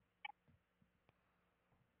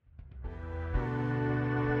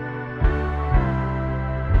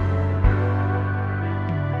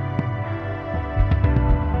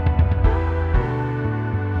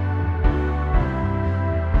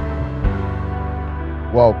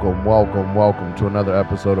Welcome to another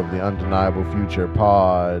episode of the Undeniable Future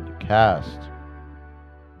podcast.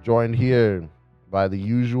 Joined here by the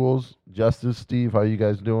usuals, Justice, Steve. How you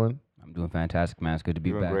guys doing? I'm doing fantastic, man. It's good to be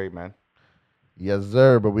Doing back. great, man. Yes,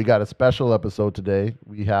 sir. But we got a special episode today.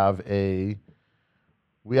 We have a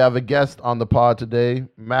guest on the pod today.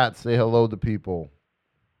 Matt, say hello to people.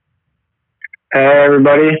 Hey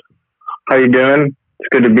everybody, how you doing? It's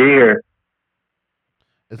good to be here.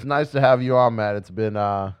 It's nice to have you on, Matt. It's been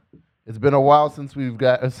a while since we've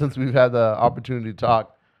had the opportunity to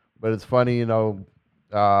talk, but it's funny, just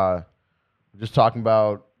talking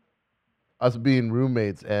about us being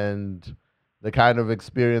roommates and the kind of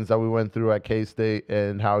experience that we went through at K-State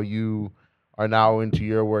and how you are now into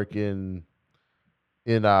your work in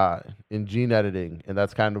gene editing, and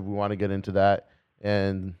that's kind of, we want to get into that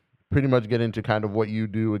and pretty much get into kind of what you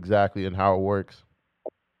do exactly and how it works.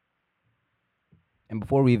 And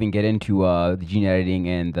before we even get into the gene editing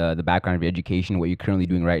and the background of your education, what you're currently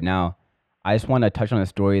doing right now, I just want to touch on a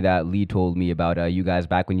story that Lee told me about you guys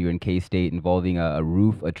back when you were in K-State involving a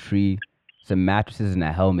roof, a tree, some mattresses, and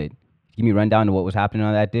a helmet. Give me a rundown of what was happening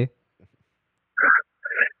on that day.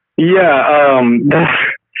 Yeah,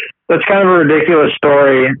 that's kind of a ridiculous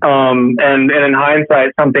story, and in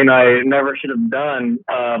hindsight, something I never should have done.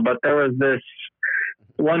 But there was this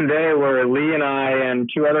one day where Lee and I and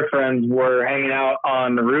two other friends were hanging out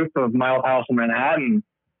on the roof of my old house in Manhattan,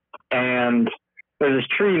 and there's this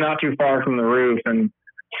tree not too far from the roof, and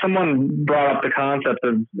someone brought up the concept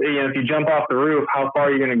of, if you jump off the roof, how far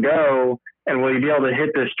are you going to go, and will you be able to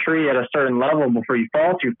hit this tree at a certain level before you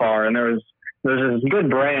fall too far? And there's this good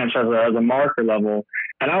branch as a marker level,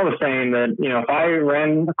 and I was saying that, if I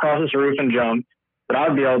ran across this roof and jumped, that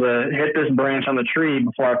I'd be able to hit this branch on the tree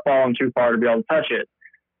before I've fallen too far to be able to touch it.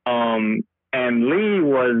 And Lee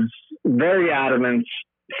was very adamant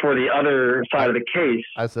for the other side of the case.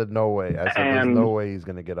 I said no way. There's no way he's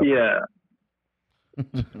gonna get up. Yeah.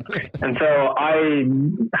 And so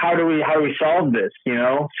how do we solve this?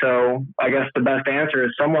 So I guess the best answer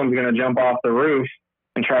is someone's gonna jump off the roof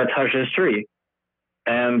and try to touch this tree,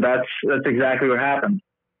 and that's exactly what happened.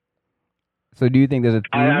 So do you think there's a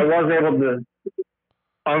theme? I was able to.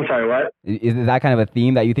 I'm sorry, what? Is that kind of a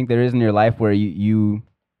theme that you think there is in your life where you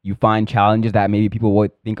find challenges that maybe people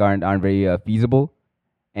would think aren't very feasible,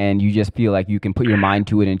 and you just feel like you can put your mind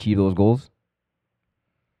to it and achieve those goals?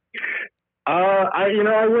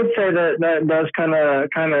 I would say that does kind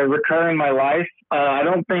of recur in my life. I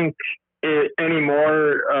don't think it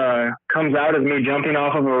anymore comes out as me jumping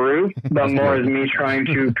off of a roof, but more as me trying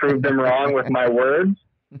to prove them wrong with my words.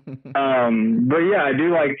 But yeah, I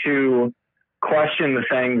do like to question the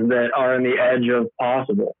things that are on the edge of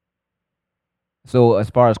possible. So as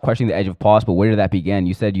far as questioning the edge of possible, where did that begin?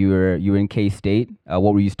 You said you were in K-State.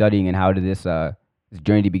 What were you studying, and how did this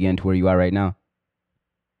journey begin to where you are right now?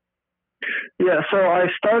 Yeah, so I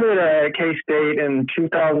started at K-State in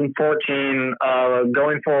 2014,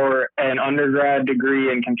 going for an undergrad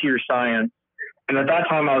degree in computer science. And at that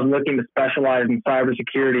time, I was looking to specialize in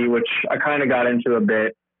cybersecurity, which I kind of got into a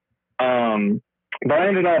bit. But I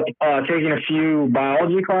ended up taking a few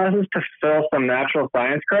biology classes to fill some natural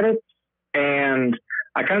science credits. And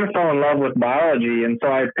I kind of fell in love with biology. And so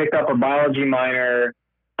I picked up a biology minor.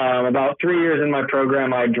 About 3 years in my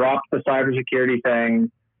program, I dropped the cybersecurity thing.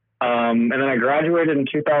 And then I graduated in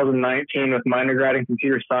 2019 with my undergrad in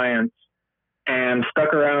computer science and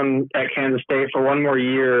stuck around at Kansas State for one more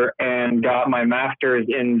year and got my master's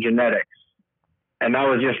in genetics. And that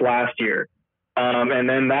was just last year. And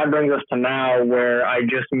then that brings us to now, where I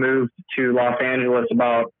just moved to Los Angeles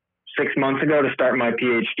about 6 months ago to start my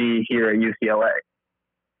PhD here at UCLA.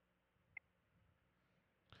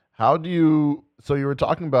 So you were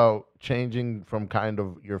talking about changing from kind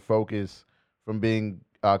of your focus from being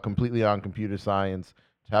completely on computer science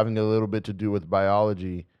to having a little bit to do with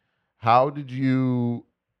biology. How did you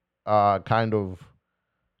kind of,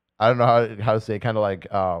 I don't know how to say, kind of like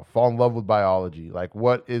fall in love with biology? Like,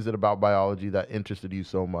 what is it about biology that interested you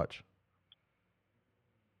so much?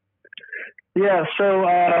 Yeah, so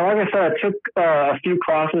like I said, I took a few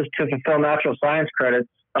classes to fulfill natural science credits.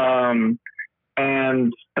 And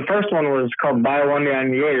the first one was called Bio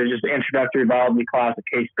 198, or just an introductory biology class at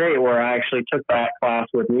K-State, where I actually took that class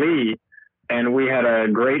with Lee, and we had a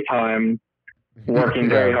great time working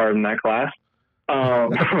very hard in that class.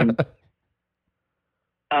 But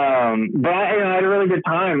I had a really good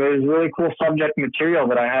time. It was really cool subject material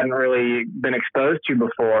that I hadn't really been exposed to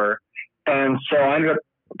before. And so I ended up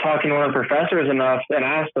talking to one of the professors enough and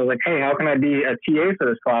asked, I was like, hey, how can I be a TA for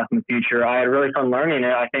this class in the future? I had really fun learning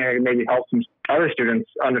it. I think I could maybe help some other students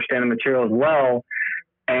understand the material as well.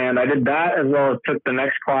 And I did that as well as took the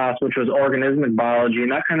next class, which was organismic biology.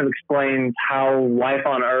 And that kind of explains how life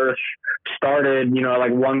on Earth started,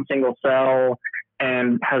 like one single cell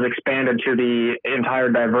and has expanded to the entire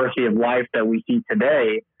diversity of life that we see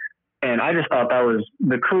today. And I just thought that was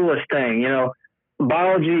the coolest thing.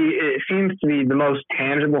 Biology, it seems to be the most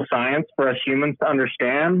tangible science for us humans to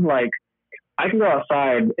understand. Like, I can go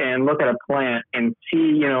outside and look at a plant and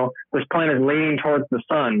see, this plant is leaning towards the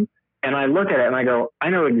sun. And I look at it and I go, I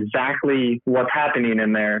know exactly what's happening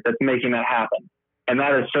in there that's making that happen. And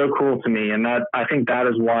that is so cool to me. And I think that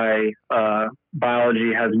is why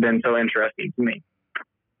biology has been so interesting to me.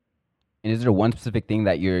 And is there one specific thing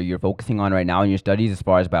that you're focusing on right now in your studies as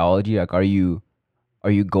far as biology? Like, are you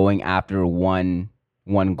going after one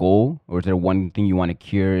goal, or is there one thing you want to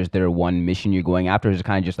cure? Is there one mission you're going after? Or is it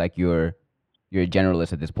kind of just like you're a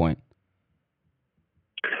generalist at this point?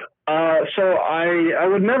 So I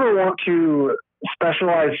would never want to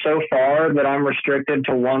specialize so far that I'm restricted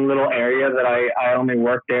to one little area that I only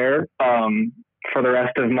work there for the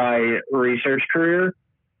rest of my research career.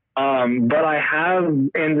 But I have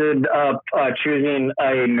ended up choosing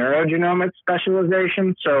a neurogenomics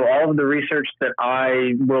specialization. So all of the research that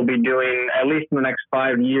I will be doing, at least in the next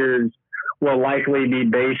 5 years, will likely be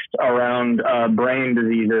based around brain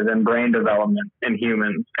diseases and brain development in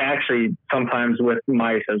humans, actually sometimes with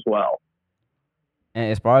mice as well. And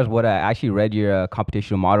as far as what I actually read your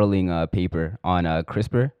computational modeling paper on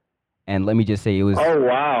CRISPR, and let me just say it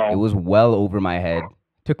was well over my head.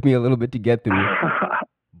 Took me a little bit to get through,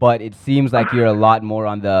 but it seems like you're a lot more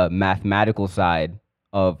on the mathematical side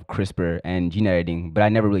of CRISPR and gene editing. But I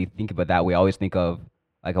never really think about it that way. I always think of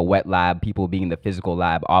like a wet lab, people being in the physical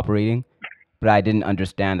lab operating. But I didn't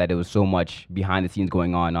understand that it was so much behind the scenes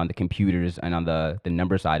going on the computers and on the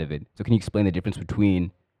number side of it. So can you explain the difference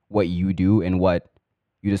between what you do and what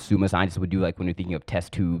you'd assume a scientist would do, like when you're thinking of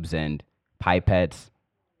test tubes and pipettes?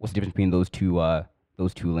 What's the difference between those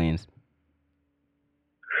two lanes?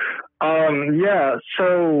 Yeah,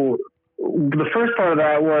 so the first part of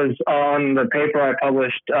that was on the paper I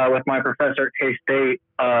published with my professor at K-State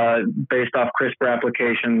based off CRISPR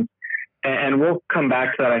applications. And we'll come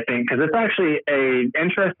back to that, I think, because it's actually an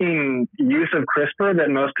interesting use of CRISPR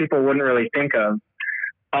that most people wouldn't really think of.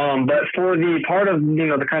 But for the part of,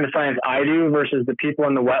 the kind of science I do versus the people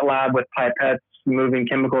in the wet lab with pipettes, moving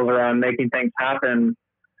chemicals around, making things happen,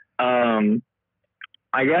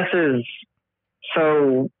 I guess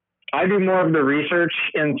so I do more of the research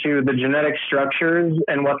into the genetic structures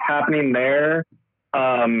and what's happening there,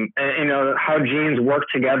 and, how genes work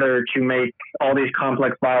together to make all these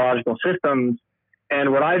complex biological systems.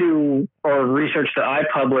 And what I do, or research that I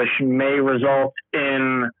publish, may result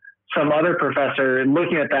in some other professor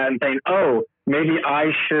looking at that and saying, oh, maybe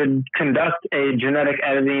I should conduct a genetic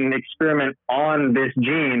editing experiment on this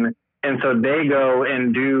gene. And so they go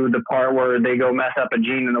and do the part where they go mess up a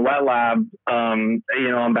gene in the wet lab, on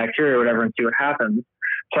bacteria or whatever, and see what happens.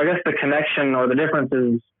 So I guess the connection or the difference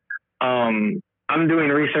is I'm doing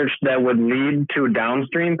research that would lead to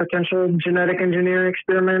downstream potential genetic engineering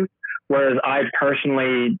experiments, whereas I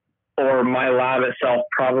personally, or my lab itself,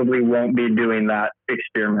 probably won't be doing that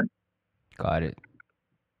experiment. Got it.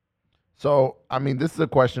 So, this is a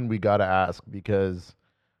question we got to ask because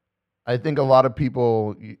I think a lot of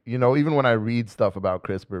people, even when I read stuff about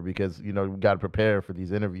CRISPR, because, we got to prepare for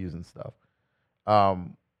these interviews and stuff.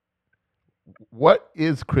 What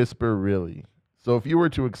is CRISPR really? So if you were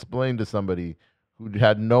to explain to somebody who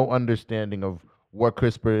had no understanding of what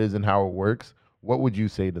CRISPR is and how it works, what would you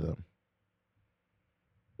say to them?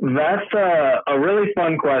 That's a really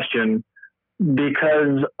fun question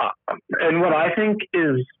because, and what I think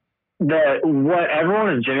is that what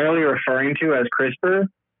everyone is generally referring to as CRISPR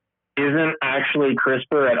isn't actually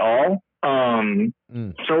CRISPR at all.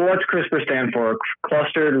 So what's CRISPR stand for?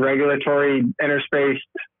 Clustered Regulatory Interspaced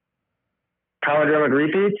Palindromic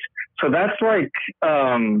Repeats. So that's like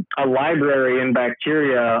a library in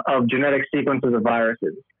bacteria of genetic sequences of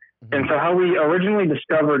viruses. Mm-hmm. And so how we originally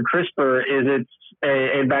discovered CRISPR is it's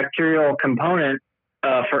a bacterial component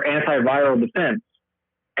for antiviral defense.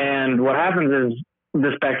 And what happens is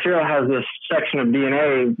this bacteria has this section of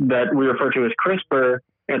DNA that we refer to as CRISPR.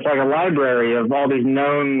 It's like a library of all these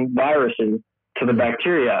known viruses to the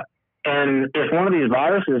bacteria. And if one of these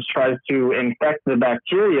viruses tries to infect the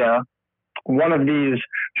bacteria, one of these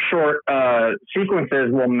short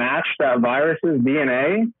sequences will match that virus's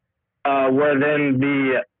DNA, where then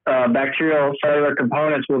the bacterial cellular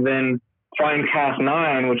components will then find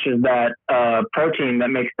Cas9, which is that protein that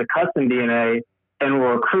makes the custom DNA, and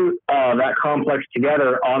will recruit that complex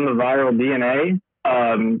together on the viral DNA,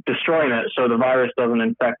 destroying it so the virus doesn't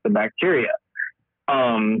infect the bacteria.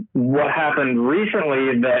 What happened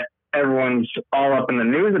recently that everyone's all up in the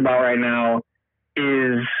news about right now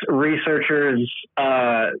is researchers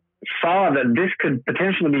saw that this could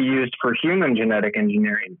potentially be used for human genetic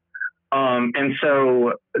engineering. And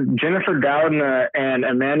so Jennifer Doudna and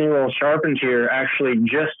Emmanuel Charpentier actually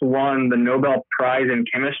just won the Nobel Prize in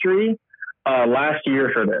Chemistry last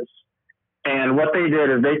year for this. And what they did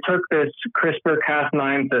is they took this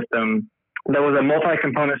CRISPR-Cas9 system that was a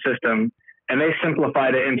multi-component system, and they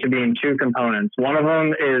simplified it into being two components. One of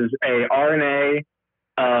them is a RNA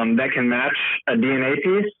that can match a DNA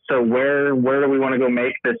piece. So where do we want to go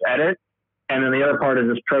make this edit? And then the other part is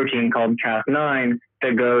this protein called Cas9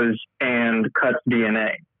 that goes and cuts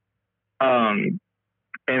DNA. And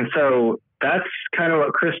so that's kind of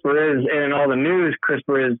what CRISPR is. And in all the news,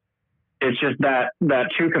 CRISPR is, it's just that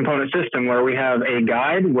two component system where we have a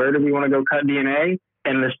guide, where do we want to go cut DNA?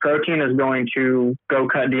 And this protein is going to go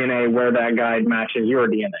cut DNA where that guide matches your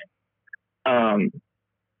DNA.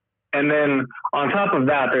 And then on top of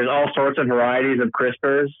that, there's all sorts of varieties of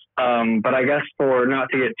CRISPRs. But I guess for not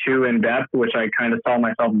to get too in depth, which I kind of saw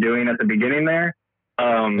myself doing at the beginning there,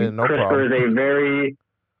 CRISPR is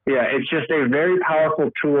it's just a very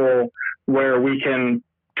powerful tool where we can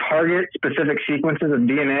target specific sequences of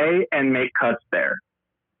DNA and make cuts there.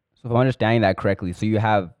 So if I'm understanding that correctly, so you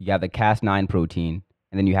have the Cas9 protein,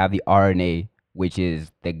 and then you have the RNA, which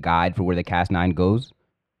is the guide for where the Cas9 goes,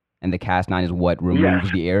 and the Cas9 is what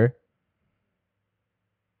removes the error?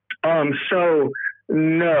 So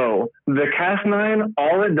no, the Cas9,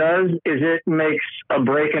 all it does is it makes a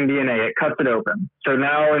break in DNA. It cuts it open. So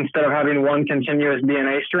now instead of having one continuous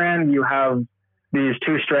DNA strand, you have these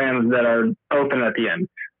two strands that are open at the end.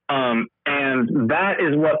 And that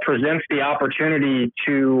is what presents the opportunity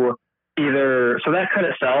to so that cut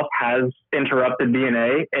itself has interrupted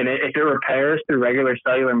DNA, and if it repairs through regular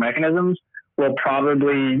cellular mechanisms, will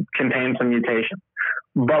probably contain some mutations.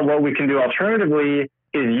 But what we can do alternatively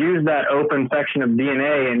is use that open section of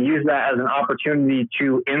DNA and use that as an opportunity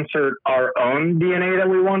to insert our own DNA that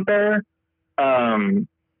we want there,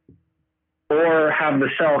 or have the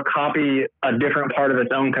cell copy a different part of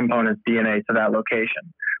its own component's DNA to that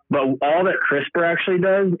location. But all that CRISPR actually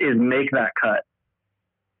does is make that cut,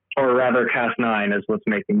 or rather Cas9 is what's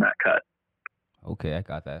making that cut. Okay, I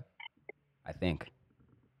got that. I think.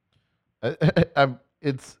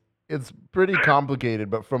 It's pretty complicated,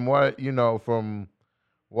 but from what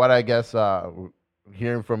I guess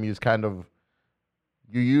hearing from you is kind of,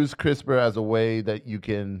 you use CRISPR as a way that you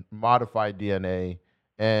can modify DNA,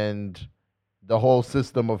 and the whole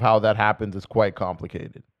system of how that happens is quite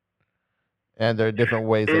complicated. And there are different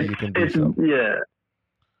ways that you can do so. Yeah.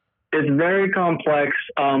 It's very complex,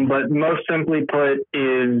 but most simply put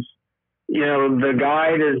is, the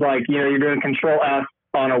guide is like, you're doing Control F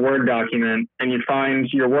on a Word document, and you find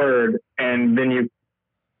your word, and then you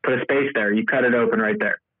put a space there. You cut it open right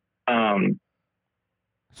there.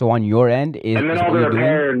 So on your end, is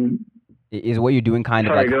what you're doing kind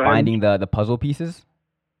of like finding the puzzle pieces?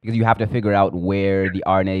 Because you have to figure out where the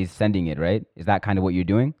RNA is sending it, right? Is that kind of what you're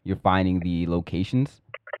doing? You're finding the locations?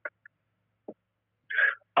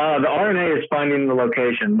 The RNA is finding the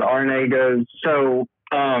location. The RNA goes, so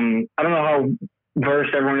I don't know how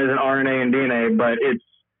versed everyone is in RNA and DNA, but it's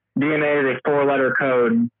DNA is a 4-letter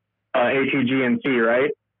code, A, T, G, and C, right?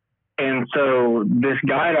 And so this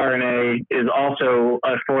guide RNA is also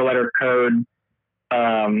a 4-letter code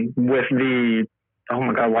with the, oh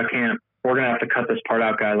my God, we're going to have to cut this part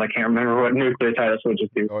out, guys. I can't remember what nucleotide it switches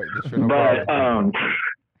to. But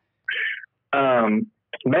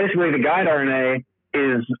basically the guide RNA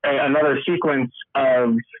is another sequence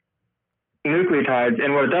of nucleotides,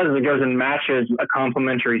 and what it does is it goes and matches a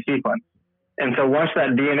complementary sequence. And so once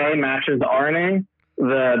that DNA matches the RNA,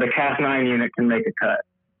 the Cas9 unit can make a cut.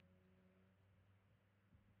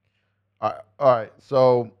 All right.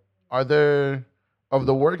 So are there, of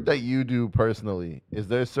the work that you do personally, is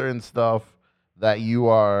there certain stuff that you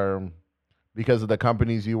are, because of the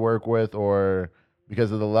companies you work with or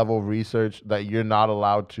because of the level of research, that you're not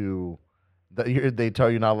allowed to, they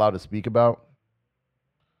tell you not allowed to speak about?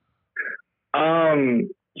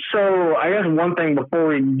 So I guess one thing before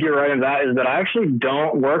we get right into that is that I actually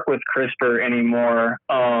don't work with CRISPR anymore.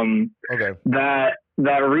 Okay. That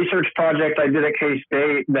research project I did at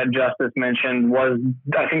K-State that Justice mentioned was,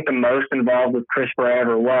 I think, the most involved with CRISPR I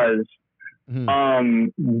ever was.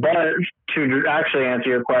 Mm-hmm. But to actually answer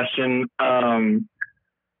your question,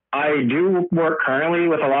 I do work currently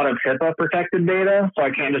with a lot of HIPAA protected data, so I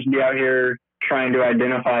can't just be out here trying to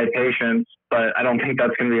identify patients, but I don't think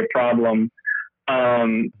that's going to be a problem.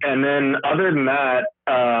 And then other than that,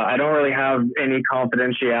 I don't really have any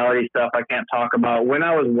confidentiality stuff I can't talk about. When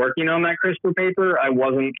I was working on that CRISPR paper, I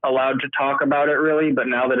wasn't allowed to talk about it really, but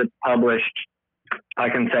now that it's published, I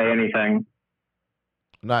can say anything.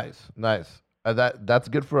 Nice, nice. That's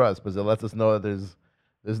good for us because it lets us know that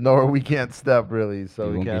there's nowhere we can't step really, so It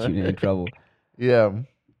we won't get can. you in any trouble. Yeah.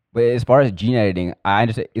 But as far as gene editing, I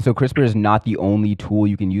understand. So CRISPR is not the only tool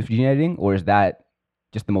you can use for gene editing, or is that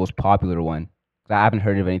just the most popular one? 'Cause I haven't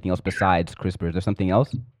heard of anything else besides CRISPR. Is there something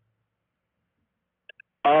else?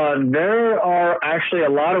 There are actually a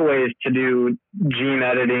lot of ways to do gene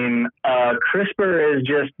editing. CRISPR is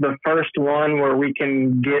just the first one where we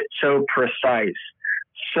can get so precise.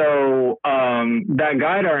 So that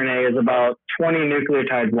guide RNA is about 20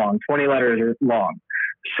 nucleotides long, 20 letters long.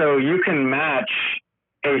 So you can match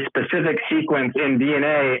a specific sequence in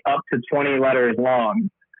DNA up to 20 letters long.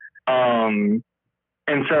 And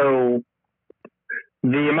so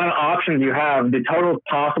the amount of options you have, the total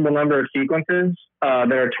possible number of sequences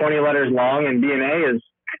that are 20 letters long in DNA is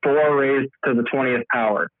 4 raised to the 20th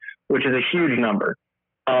power, which is a huge number.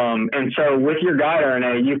 And so with your guide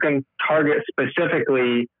RNA, you can target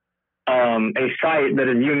specifically a site that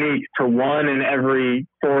is unique to 1 in every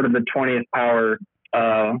 4 to the 20th power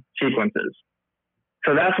sequences.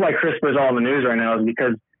 So that's why CRISPR is all in the news right now, is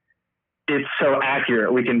because it's so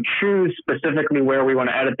accurate. We can choose specifically where we want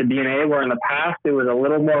to edit the DNA, where in the past it was a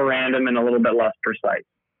little more random and a little bit less precise.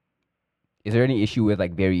 Is there any issue with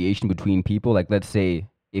like variation between people? Like, let's say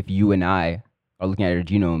if you and I are looking at our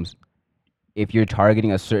genomes, if you're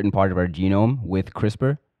targeting a certain part of our genome with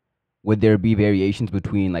CRISPR, would there be variations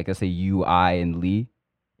between, like, let's say you, I, and Lee?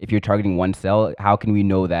 If you're targeting one cell, how can we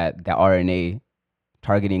know that the RNA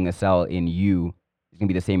targeting a cell in you is going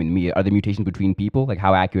to be the same in me? Are there mutations between people? Like,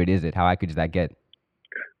 how accurate is it? How accurate does that get?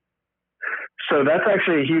 So that's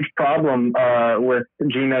actually a huge problem with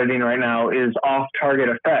gene editing right now, is off-target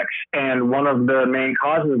effects. And one of the main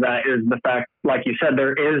causes of that is the fact, like you said,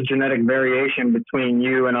 there is genetic variation between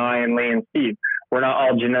you and I and Lee and Steve. We're not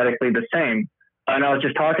all genetically the same. And I was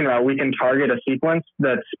just talking about, we can target a sequence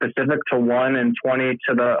that's specific to 1 and 20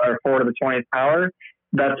 to the, or 4 to the 20th power.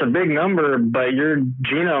 That's a big number, but your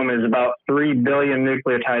genome is about 3 billion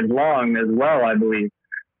nucleotides long as well, I believe.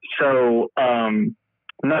 So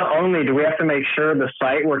not only do we have to make sure the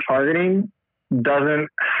site we're targeting doesn't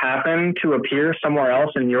happen to appear somewhere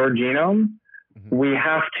else in your genome, we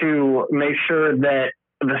have to make sure that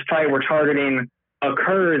the site we're targeting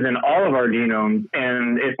occurs in all of our genomes,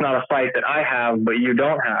 and it's not a site that I have but you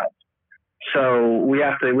don't have. So we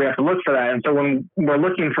have to look for that. And so when we're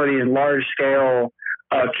looking for these large scale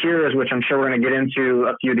cures, which I'm sure we're going to get into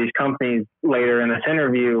a few of these companies later in this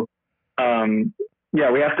interview,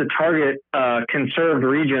 we have to target conserved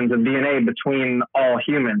regions of DNA between all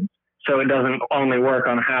humans, so it doesn't only work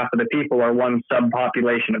on half of the people or one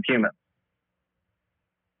subpopulation of humans.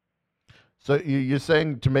 So you're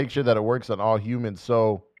saying to make sure that it works on all humans.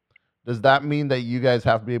 So does that mean that you guys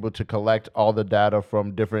have to be able to collect all the data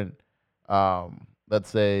from different, let's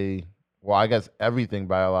say, well, I guess everything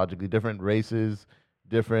biologically, different races,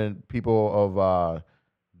 different people of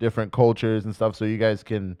different cultures and stuff, so you guys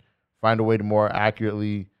can find a way to more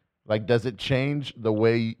accurately, like, does it change the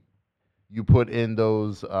way you put in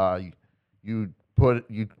those, you put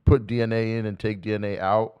DNA in and take DNA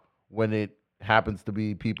out when it happens to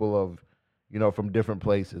be people of, from different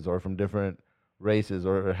places or from different races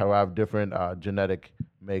or have different genetic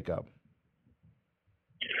makeup?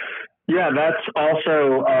 Yeah, that's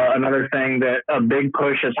also another thing that a big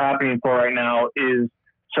push is happening for right now is,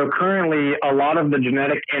 so currently a lot of the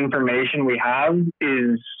genetic information we have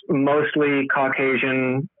is mostly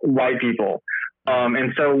Caucasian white people.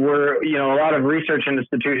 And so a lot of research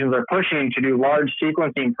institutions are pushing to do large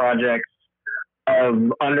sequencing projects of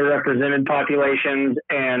underrepresented populations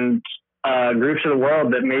and groups of the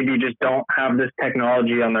world that maybe just don't have this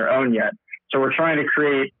technology on their own yet. So we're trying to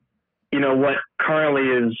create, what currently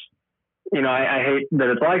is, I hate that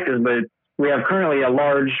it's like this, but we have currently a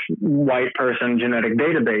large white person genetic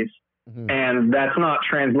database, and that's not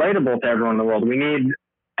translatable to everyone in the world. We need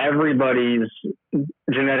everybody's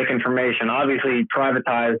genetic information, obviously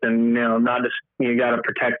privatized, and not just, you got to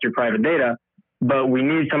protect your private data, but we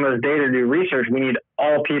need some of this data to do research. We need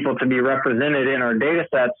all people to be represented in our data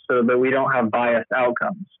sets so that we don't have biased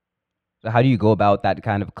outcomes. So how do you go about that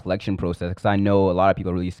kind of collection process? Because I know a lot of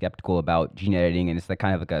people are really skeptical about gene editing, and it's like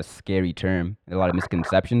kind of like a scary term. There's a lot of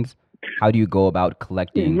misconceptions. How do you go about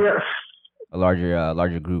collecting a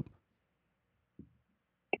larger group?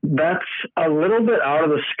 That's a little bit out of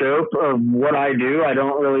the scope of what I do. I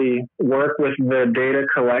don't really work with the data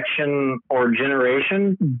collection or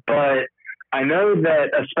generation, but I know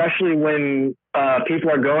that especially when people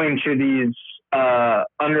are going to these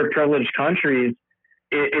underprivileged countries,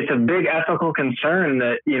 it's a big ethical concern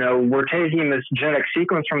that, you know, we're taking this genetic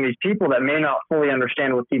sequence from these people that may not fully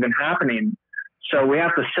understand what's even happening. So we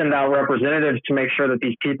have to send out representatives to make sure that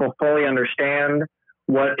these people fully understand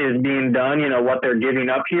what is being done, you know, what they're giving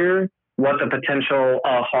up here, what the potential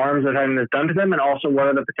harms of having this done to them, and also what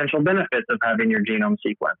are the potential benefits of having your genome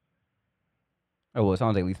sequenced. Oh, well, it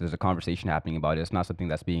sounds like at least there's a conversation happening about it. It's not something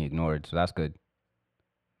that's being ignored, so that's good.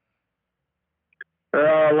 There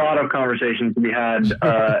are a lot of conversations to be had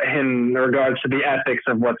in regards to the ethics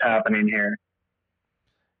of what's happening here.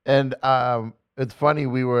 And it's funny,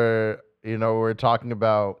 we're talking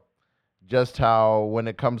about just how when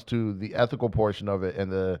it comes to the ethical portion of it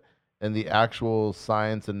and the actual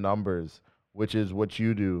science and numbers, which is what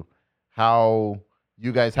you do, how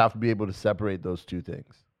you guys have to be able to separate those two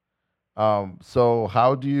things. So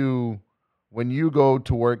how do you, when you go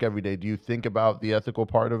to work every day, do you think about the ethical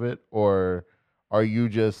part of it, or are you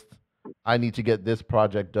just, I need to get this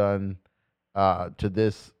project done to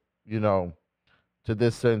this, you know, to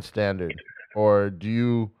this certain standard, or do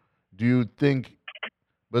you think,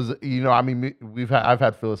 was I mean, I've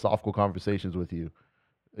had philosophical conversations with you,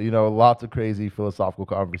 lots of crazy philosophical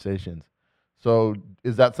conversations. So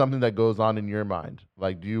is that something that goes on in your mind?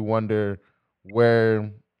 Like, do you wonder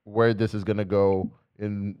where where this is going to go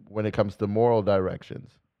in when it comes to moral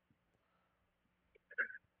directions?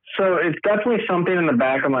 So it's definitely something in the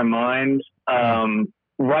back of my mind. Mm.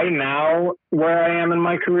 Right now, where I am in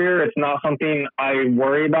my career, it's not something I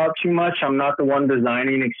worry about too much. I'm not the one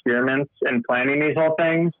designing experiments and planning these whole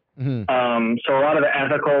things. Hmm. So a lot of the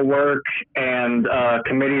ethical work and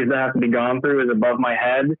committees that have to be gone through is above my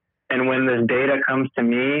head. And when this data comes to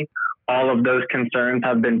me, all of those concerns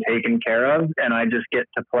have been taken care of, and I just get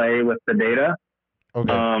to play with the data.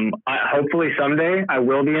 Okay. Hopefully someday I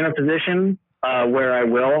will be in a position where I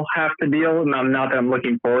will have to deal. Not that I'm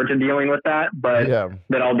looking forward to dealing with that, but Yeah.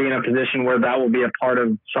 that I'll be in a position where that will be a part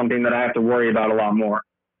of something that I have to worry about a lot more.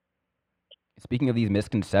 Speaking of these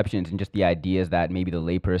misconceptions and just the ideas that maybe the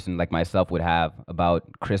layperson like myself would have about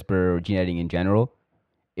CRISPR or gene editing in general,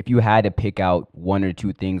 if you had to pick out one or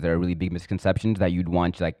two things that are really big misconceptions that you'd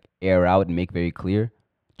want to like air out and make very clear,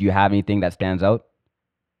 do you have anything that stands out?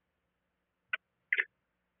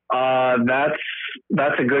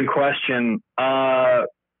 That's a good question. I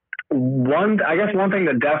guess one thing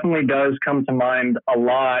that definitely does come to mind a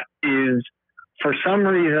lot is, for some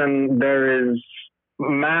reason, there is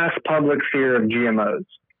mass public fear of GMOs.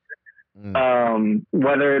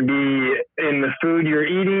 Whether it be in the food you're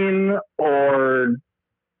eating or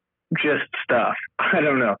just stuff. I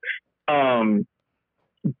don't know.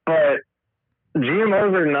 But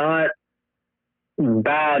GMOs are not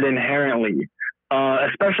bad inherently.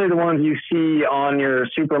 Especially the ones you see on your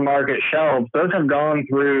supermarket shelves. Those have gone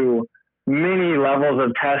through many levels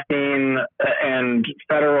of testing and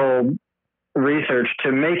federal research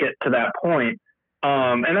to make it to that point.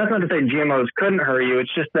 And that's not to say GMOs couldn't hurt you.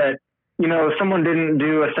 It's just that, if someone didn't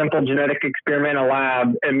do a simple genetic experiment in a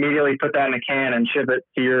lab, immediately put that in a can and ship it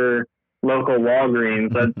to your local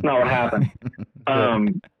Walgreens. That's not what happened.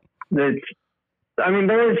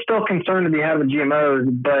 There is still concern to be had with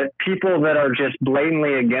GMOs, but people that are just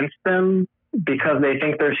blatantly against them because they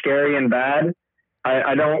think they're scary and bad,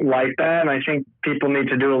 I don't like that. And I think people need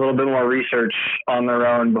to do a little bit more research on their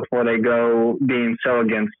own before they go being so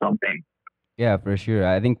against something. Yeah, for sure.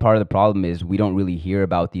 I think part of the problem is we don't really hear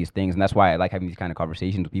about these things. And that's why I like having these kind of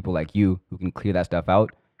conversations with people like you who can clear that stuff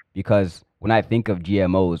out. Because when I think of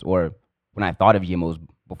GMOs, or when I thought of GMOs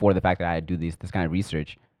before the fact that I had to do this kind of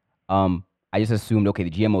research, I just assumed, okay,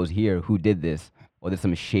 the GMO's here. Who did this? Or there's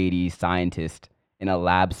some shady scientist in a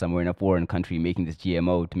lab somewhere in a foreign country making this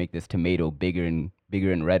GMO to make this tomato bigger and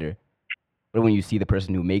redder. But when you see the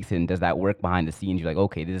person who makes it and does that work behind the scenes, you're like,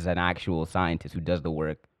 okay, this is an actual scientist who does the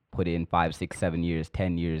work, put in 5, 6, 7 years,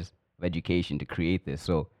 10 years of education to create this.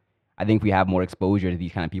 So I think if we have more exposure to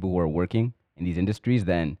these kind of people who are working in these industries,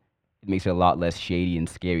 then it makes it a lot less shady and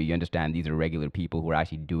scary. You understand these are regular people who are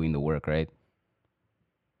actually doing the work, right?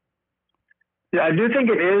 Yeah, I do think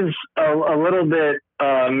it is a little bit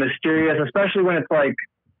mysterious, especially when it's like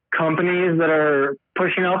companies that are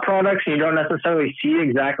pushing out products and you don't necessarily see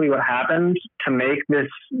exactly what happens to make this,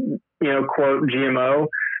 quote, GMO.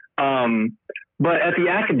 But at the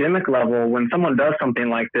academic level, when someone does something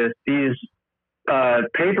like this, these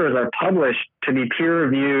papers are published to be peer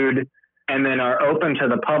reviewed and then are open to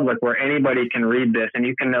the public where anybody can read this and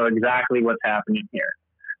you can know exactly what's happening here.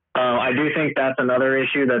 I do think that's another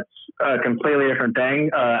issue that's a completely different thing,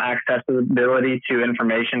 accessibility to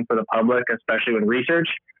information for the public, especially with research.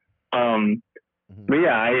 But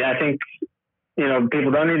yeah, I think,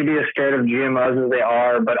 people don't need to be as scared of GMOs as they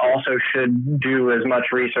are, but also should do as much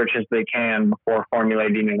research as they can before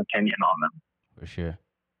formulating an opinion on them. For sure.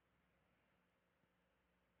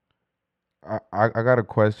 I got a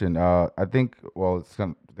question. I think, well, it's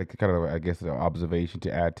kind of I guess an observation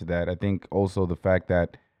to add to that. I think also the fact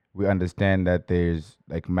that we understand that there's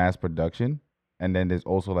like mass production, and then there's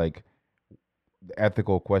also like the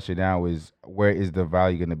ethical question now is where is the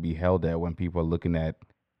value going to be held at when people are looking at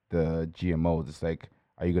the GMOs? It's like,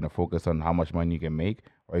 are you going to focus on how much money you can make,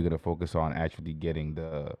 or are you going to focus on actually getting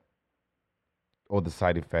all the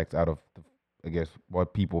side effects out of I guess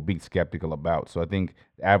what people being skeptical about? So I think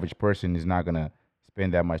the average person is not going to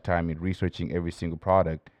spend that much time in researching every single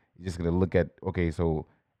product. You're just going to look at, okay, so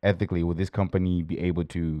ethically, will this company be able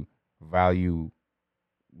to value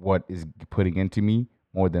what is putting into me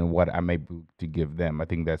more than what I'm able to give them? I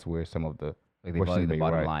think that's where some of the Like they value the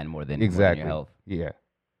bottom rise. line more than Exactly. your health. Yeah.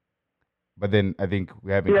 But then I think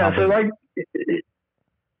we have so like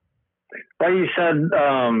you said,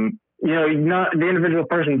 not the individual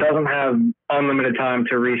person doesn't have unlimited time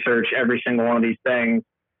to research every single one of these things.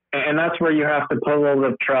 And that's where you have to put a little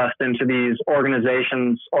bit of trust into these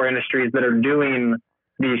organizations or industries that are doing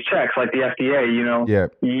these checks, like the FDA. Yeah.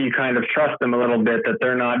 You kind of trust them a little bit that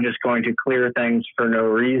they're not just going to clear things for no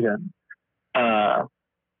reason. What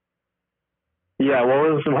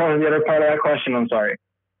was the other part of that question? I'm sorry.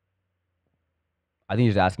 I think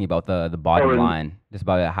he's asking about the bottom line. Just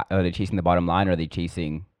about how, are they chasing the bottom line, or are they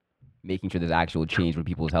chasing making sure there's actual change for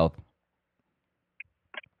people's health?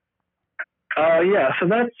 So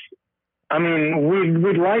that's,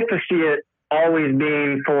 we'd like to see it always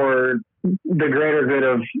being for the greater good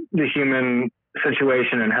of the human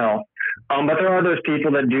situation and health. But there are those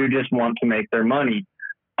people that do just want to make their money.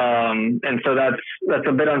 And so that's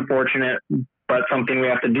a bit unfortunate, but something we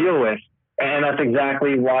have to deal with. And that's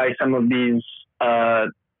exactly why some of these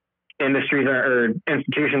industries or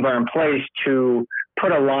institutions are in place to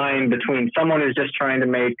put a line between someone who's just trying to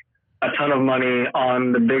make a ton of money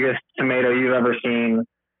on the biggest tomato you've ever seen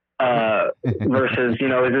versus,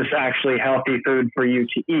 is this actually healthy food for you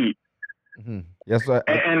to eat? Mm-hmm. Yes.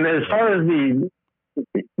 And as far as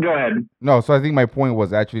go ahead. No, so I think my point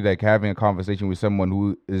was actually like having a conversation with someone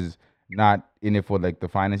who is not in it for like the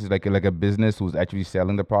finances, like a business who's actually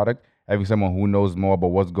selling the product. Having someone who knows more about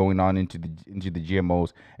what's going on into the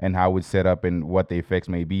GMOs and how it's set up and what the effects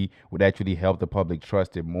may be would actually help the public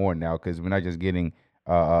trust it more now, because we're not just getting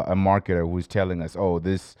a marketer who's telling us, oh,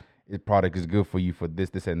 this product is good for you for this,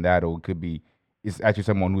 and that, or it could be it's actually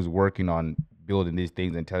someone who's working on building these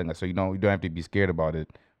things and telling us, so you don't have to be scared about it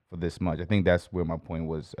for this much. I think that's where my point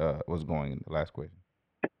was going in the last question.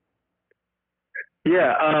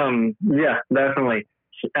 Yeah, definitely.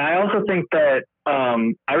 I also think that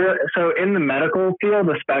so in the medical field,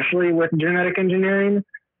 especially with genetic engineering,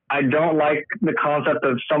 I don't like the concept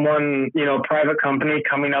of someone, private company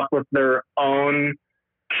coming up with their own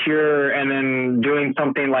cure and then doing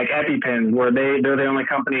something like EpiPens, where they're the only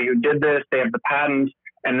company who did this. They have the patent,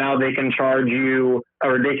 and now they can charge you a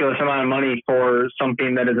ridiculous amount of money for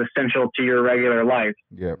something that is essential to your regular life.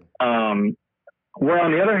 Yep. Where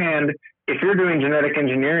on the other hand, if you're doing genetic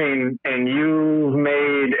engineering and you've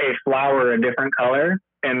made a flower a different color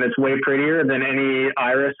and it's way prettier than any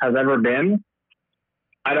iris has ever been,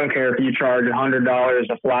 I don't care if you charge $100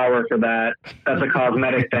 a flower for that. That's a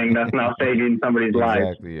cosmetic thing. That's not saving somebody's life.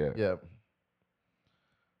 Exactly. Yeah.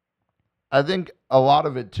 I think a lot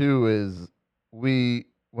of it too is when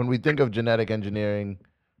we think of genetic engineering,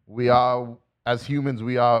 we are, as humans,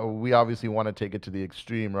 we obviously want to take it to the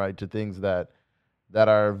extreme, right? To things that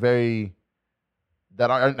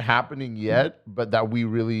aren't happening yet, but that we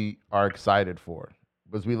really are excited for,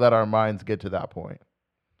 because we let our minds get to that point.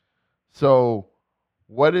 So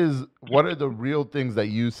what are the real things that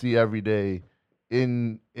you see every day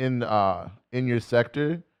in your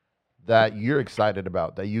sector that you're excited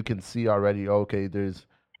about, that you can see already? Okay, there's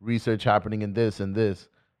research happening in this and this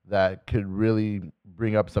that could really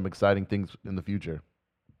bring up some exciting things in the future.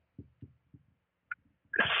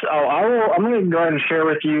 So I'm going to go ahead and share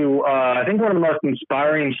with you, I think one of the most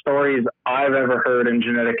inspiring stories I've ever heard in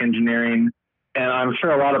genetic engineering, and I'm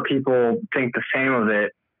sure a lot of people think the same of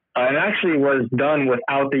it. It actually was done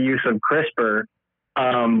without the use of CRISPR, but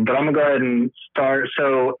I'm going to go ahead and start.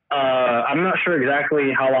 So I'm not sure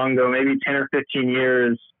exactly how long ago, maybe 10 or 15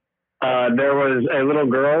 years, there was a little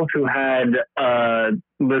girl who had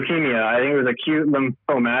leukemia. I think it was acute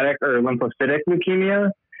lymphomatic or lymphocytic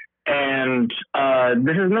leukemia. And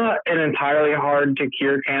this is not an entirely hard to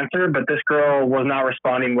cure cancer, but this girl was not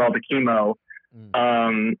responding well to chemo.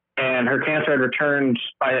 And and her cancer had returned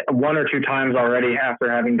by 1 or 2 times already after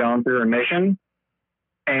having gone through remission.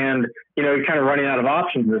 And, you're kind of running out of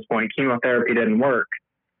options at this point. Chemotherapy didn't work.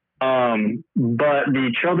 But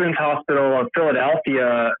the Children's Hospital of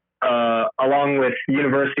Philadelphia, along with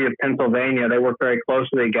University of Pennsylvania, they work very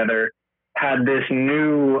closely together, had this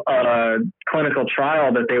new clinical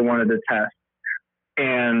trial that they wanted to test.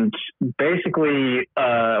 And basically,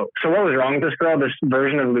 so what was wrong with this girl? This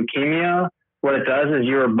version of leukemia, what it does is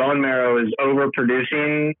your bone marrow is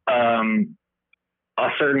overproducing a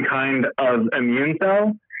certain kind of immune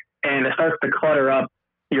cell, and it starts to clutter up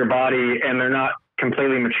your body, and they're not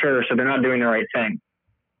completely mature, so they're not doing the right thing.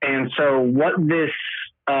 And so what this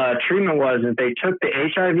treatment was is they took the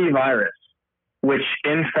HIV virus, which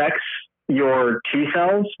infects your T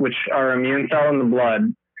cells, which are immune cell in the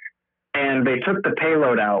blood, and they took the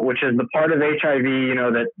payload out, which is the part of HIV,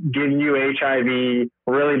 that gives you HIV,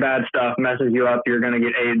 really bad stuff, messes you up, you're going to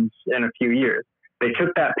get AIDS in a few years. They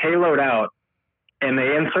took that payload out, and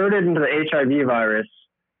they inserted into the HIV virus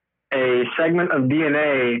a segment of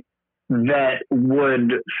DNA that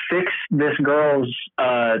would fix this girl's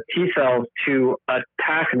T cells to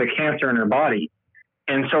attack the cancer in her body.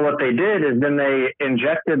 And so what they did is then they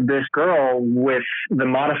injected this girl with the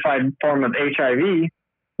modified form of HIV,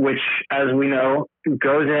 which, as we know,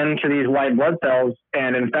 goes into these white blood cells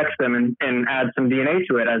and infects them and adds some DNA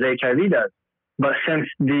to it, as HIV does. But since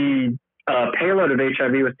the payload of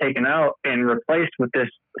HIV was taken out and replaced with this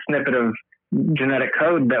snippet of genetic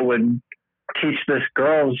code that would teach this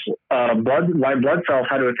girl's white blood cells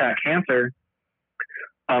how to attack cancer,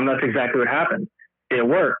 that's exactly what happened. It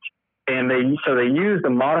worked. And they used a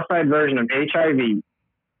modified version of HIV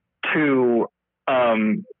to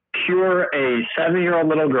cure a 7-year-old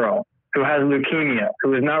little girl who has leukemia,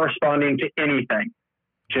 who is not responding to anything.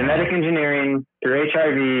 Genetic engineering through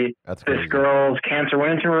HIV. That's crazy. This girl's cancer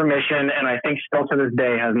went into remission, and I think still to this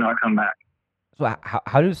day has not come back. So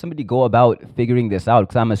how does somebody go about figuring this out?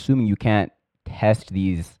 Because I'm assuming you can't test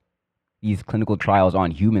these clinical trials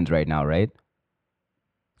on humans right now, right?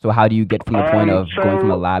 So how do you get from the point of going from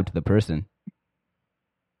a lab to the person?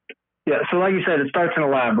 Yeah, so like you said, it starts in a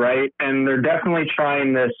lab, right? And they're definitely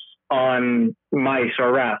trying this on mice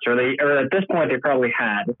or rats, or at this point they probably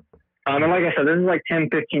had. And like I said, this is like 10,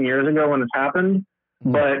 15 years ago when this happened.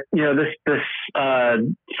 But this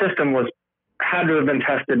system had to have been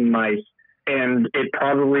tested in mice, and it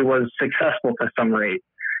probably was successful to some rate.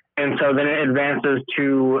 And so then it advances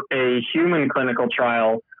to a human clinical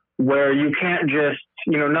trial where you can't just,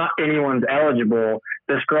 not anyone's eligible.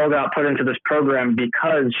 This girl got put into this program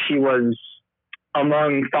because she was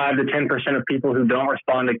among 5 to 10% of people who don't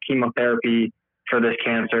respond to chemotherapy for this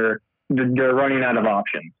cancer. They're running out of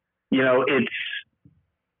options.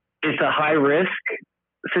 It's a high risk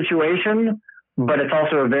situation, but it's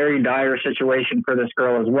also a very dire situation for this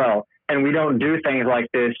girl as well. And we don't do things like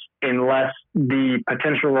this unless the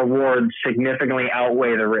potential rewards significantly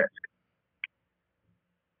outweigh the risk.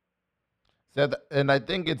 And I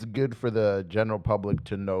think it's good for the general public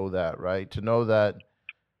to know that, right? To know that,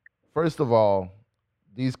 first of all,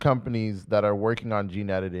 these companies that are working on gene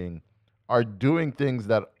editing are doing things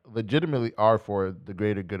that legitimately are for the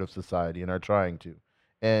greater good of society and are trying to.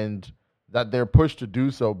 And that they're pushed to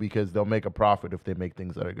do so because they'll make a profit if they make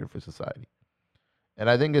things that are good for society. And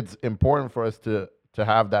I think it's important for us to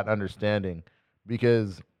have that understanding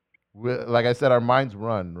because, like I said, our minds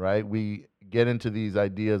run, right? We get into these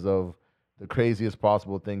ideas of the craziest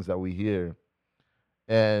possible things that we hear.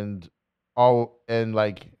 And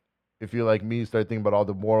like, if you're like me, you start thinking about all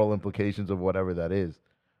the moral implications of whatever that is.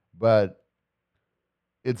 But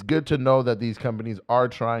it's good to know that these companies are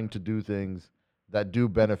trying to do things that do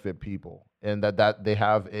benefit people and that they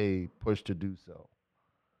have a push to do so.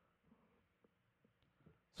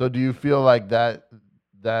 So do you feel like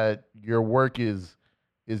that your work is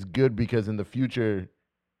good because in the future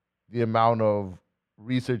the amount of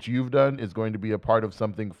research you've done is going to be a part of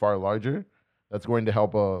something far larger that's going to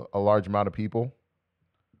help a large amount of people?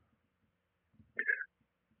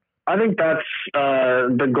 I think that's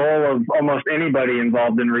the goal of almost anybody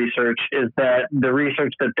involved in research, is that the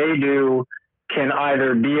research that they do can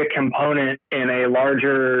either be a component in a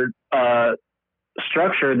larger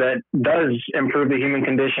structure that does improve the human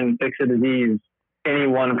condition, fix a disease, any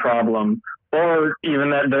one problem, or even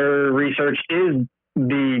that their research is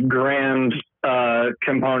the grand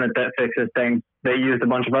component that fixes things that used a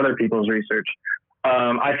bunch of other people's research.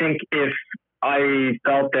 I think if I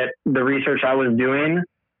felt that the research I was doing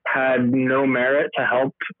had no merit to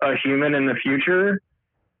help a human in the future,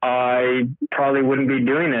 I probably wouldn't be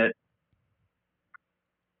doing it.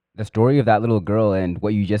 The story of that little girl and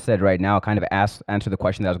what you just said right now kind of answer the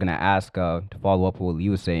question that I was going to ask to follow up what Lee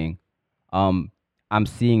was saying. Um, I'm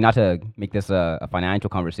seeing, not to make this a financial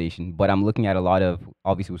conversation, but I'm looking at a lot of,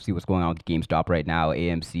 obviously, we'll see what's going on with GameStop right now,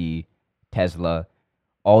 AMC, Tesla,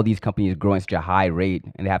 all these companies growing at such a high rate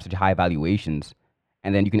and they have such high valuations.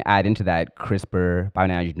 And then you can add into that CRISPR,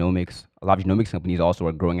 biogenomics. A lot of genomics companies also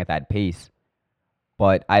are growing at that pace.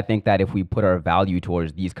 But I think that if we put our value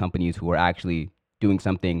towards these companies who are actually doing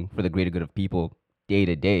something for the greater good of people day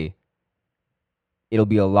to day, it'll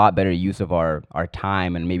be a lot better use of our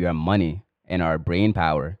time and maybe our money and our brain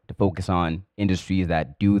power to focus on industries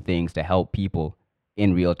that do things to help people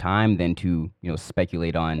in real time than to,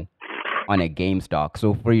 speculate on a game stock.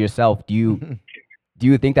 So for yourself, do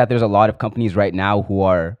you think that there's a lot of companies right now who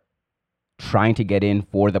are trying to get in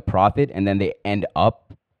for the profit and then they end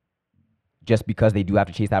up, just because they do have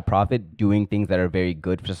to chase that profit, doing things that are very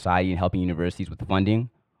good for society and helping universities with funding?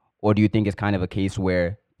 Or do you think it's kind of a case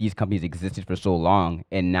where these companies existed for so long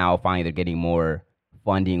and now finally they're getting more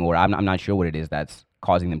funding, or I'm not sure what it is that's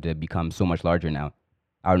causing them to become so much larger now?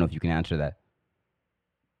 I don't know if you can answer that.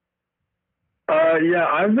 Yeah,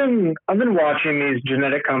 I've been watching these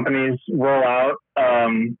genetic companies roll out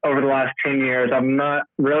over the last 10 years. I'm not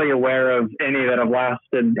really aware of any that have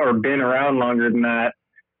lasted or been around longer than that.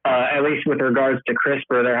 At least with regards to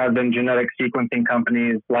CRISPR, there have been genetic sequencing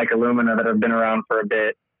companies like Illumina that have been around for a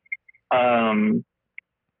bit. Um,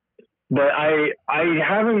 but I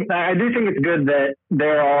do think it's good that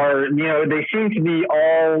there are, they seem to be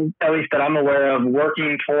all, at least that I'm aware of,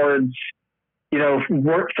 working towards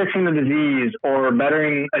fixing the disease or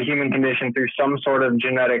bettering a human condition through some sort of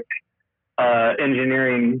genetic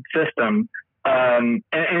engineering system. I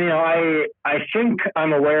think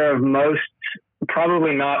I'm aware of most,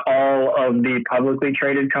 probably not all of the publicly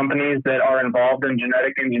traded companies that are involved in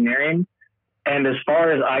genetic engineering. And as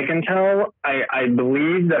far as I can tell, I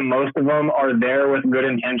believe that most of them are there with good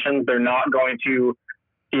intentions. They're not going to,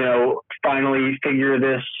 finally figure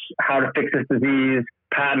this, how to fix this disease,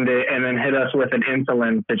 patent it, and then hit us with an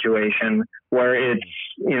insulin situation where it's,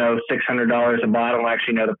 $600 a bottle. I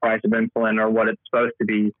actually know the price of insulin or what it's supposed to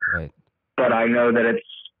be, Right. but I know that it's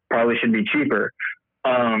probably should be cheaper.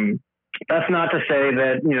 That's not to say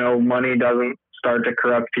that, money doesn't start to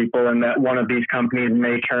corrupt people and that one of these companies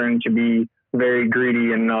may turn to be very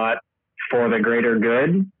greedy and not for the greater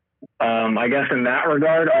good. I guess in that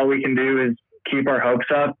regard, all we can do is keep our hopes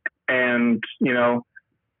up and,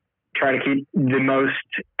 try to keep the most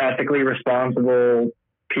ethically responsible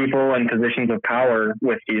people in positions of power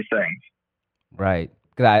with these things. Right.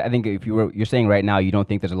 Because I think if you're saying right now, you don't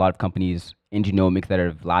think there's a lot of companies in genomics that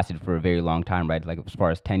have lasted for a very long time, right? Like as far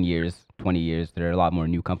as 10 years, 20 years, there are a lot more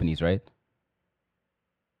new companies, right?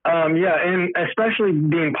 Yeah, and especially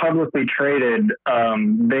being publicly traded,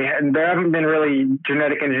 there haven't been really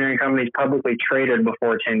genetic engineering companies publicly traded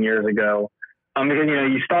before 10 years ago. Because,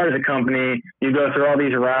 you start as a company, you go through all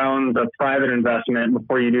these rounds of private investment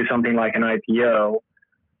before you do something like an IPO.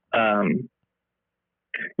 I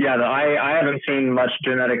haven't seen much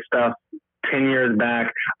genetic stuff 10 years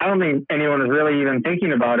back. I don't think anyone was really even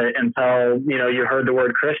thinking about it until, you heard the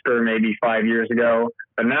word CRISPR maybe 5 years ago,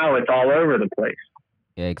 but now it's all over the place.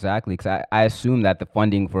 Yeah, exactly. Because I assume that the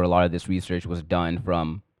funding for a lot of this research was done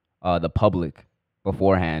from the public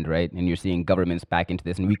beforehand, right? And you're seeing governments back into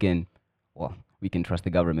this, and we can trust the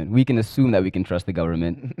government. We can assume that we can trust the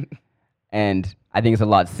government. And I think it's a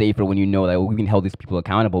lot safer when you know that we can hold these people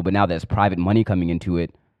accountable. But now there's private money coming into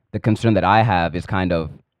it. The concern that I have is kind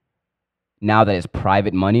of, now that it's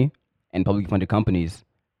private money and publicly funded companies,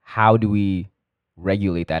 how do we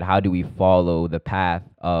regulate that? How do we follow the path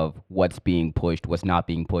of what's being pushed, what's not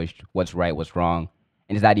being pushed, what's right, what's wrong?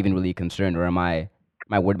 And is that even really a concern, or am I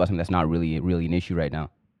worried about something that's not really an issue right now?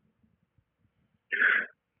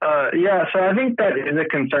 So I think that is a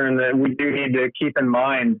concern that we do need to keep in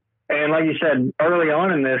mind. And like you said, early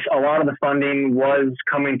on in this, a lot of the funding was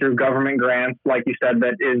coming through government grants, like you said,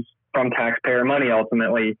 that is from taxpayer money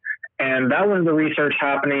ultimately. And that was the research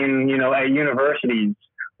happening, at universities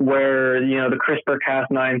where, the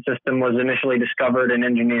CRISPR-Cas9 system was initially discovered and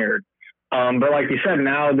engineered. But like you said,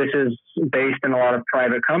 now this is based in a lot of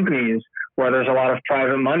private companies where there's a lot of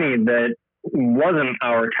private money that wasn't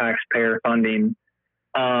our taxpayer funding.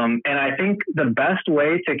 And I think the best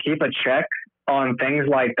way to keep a check on things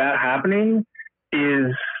like that happening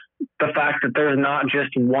is the fact that there's not just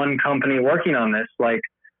one company working on this. Like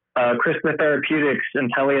CRISPR Therapeutics,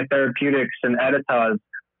 Intellia Therapeutics, and Editas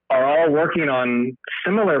are all working on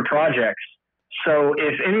similar projects. So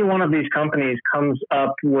if any one of these companies comes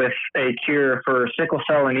up with a cure for sickle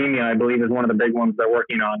cell anemia, I believe is one of the big ones they're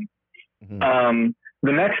working on. Mm-hmm.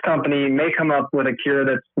 the next company may come up with a cure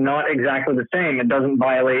that's not exactly the same. It doesn't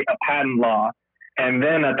violate a patent law. And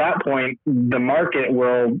then at that point, the market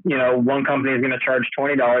will, one company is going to charge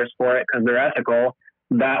 $20 for it because they're ethical.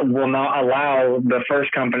 That will not allow the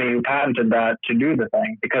first company who patented that to do the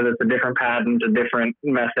thing because it's a different patent, a different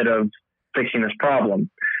method of fixing this problem.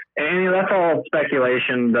 And that's all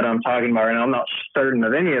speculation that I'm talking about, and I'm not certain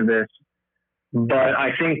of any of this. But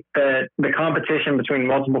I think that the competition between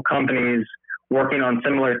multiple companies working on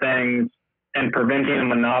similar things and preventing a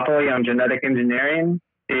monopoly on genetic engineering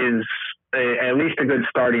is at least a good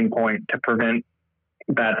starting point to prevent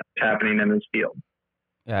that happening in this field.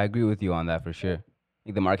 Yeah, I agree with you on that for sure. I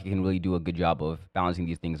think the market can really do a good job of balancing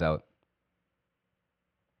these things out.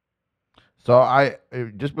 So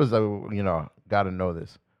just because got to know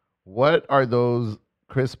this, what are those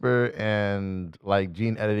CRISPR and like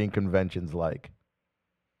gene editing conventions like?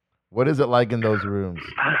 What is it like in those rooms?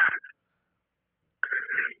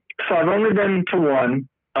 So I've only been to one,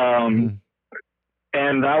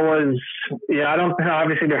 and that was, I don't think,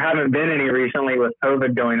 obviously there haven't been any recently with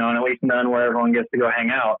COVID going on, at least none where everyone gets to go hang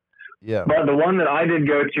out. Yeah. But the one that I did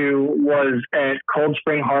go to was at Cold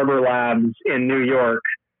Spring Harbor Labs in New York,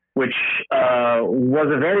 which was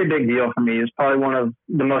a very big deal for me. It's probably one of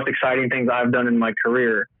the most exciting things I've done in my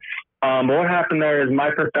career. But what happened there is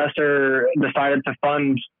my professor decided to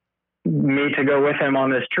fund me to go with him on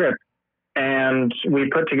this trip. And we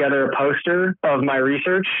put together a poster of my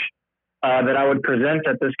research that I would present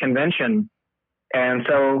at this convention. And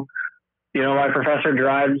so, my professor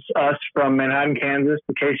drives us from Manhattan, Kansas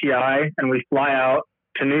to KCI, and we fly out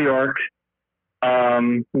to New York,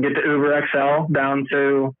 get the Uber XL down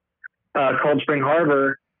to Cold Spring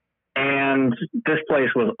Harbor. And this place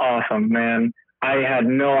was awesome, man. I had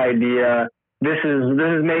no idea. This is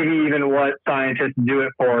maybe even what scientists do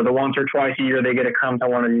it for. The once or twice a year they get to come to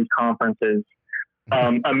one of these conferences.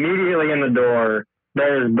 Immediately in the door,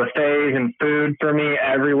 there's buffets and food for me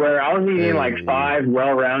everywhere. I was eating like 5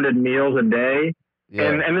 well-rounded meals a day.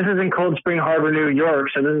 Yeah. And this is in Cold Spring Harbor, New York.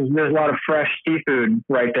 So there's a lot of fresh seafood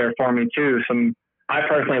right there for me too. I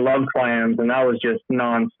personally love clams, and that was just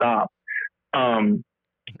nonstop.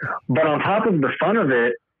 But on top of the fun of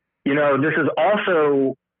it, this is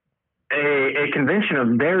also a convention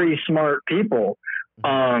of very smart people.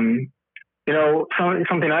 Something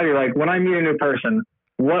I do, like when I meet a new person,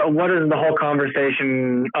 what is the whole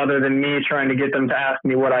conversation other than me trying to get them to ask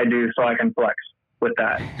me what I do so I can flex with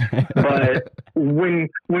that? But when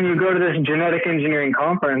you go to this genetic engineering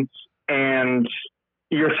conference and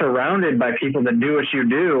you're surrounded by people that do what you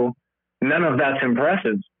do, none of that's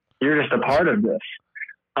impressive. You're just a part of this.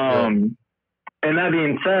 And that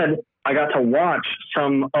being said, I got to watch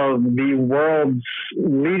some of the world's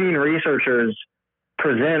leading researchers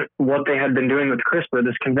present what they had been doing with CRISPR.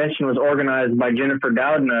 This convention was organized by Jennifer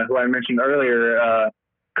Doudna, who I mentioned earlier,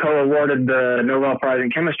 co-awarded the Nobel Prize in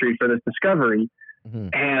Chemistry for this discovery. Mm-hmm.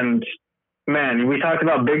 And man, we talked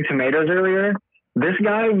about big tomatoes earlier. This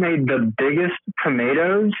guy made the biggest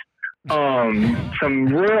tomatoes, some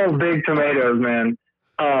real big tomatoes, man.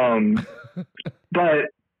 But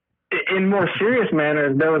in more serious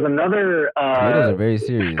manners, there was another tomatoes are very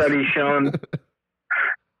serious. Study shown.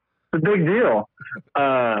 It's a big deal.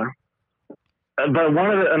 But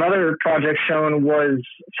another project shown was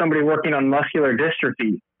somebody working on muscular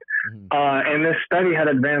dystrophy. Mm-hmm. And this study had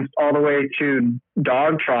advanced all the way to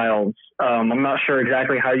dog trials. I'm not sure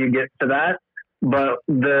exactly how you get to that, but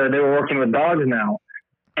they were working with dogs now.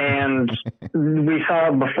 And we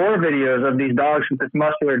saw before videos of these dogs with this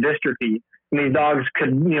muscular dystrophy. And these dogs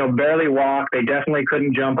could, barely walk. They definitely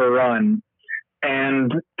couldn't jump or run.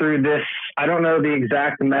 And through this, I don't know the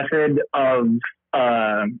exact method of,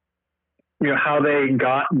 how they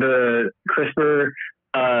got the CRISPR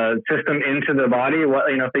system into the body.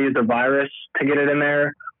 What, if they used a virus to get it in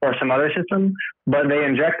there or some other system, but they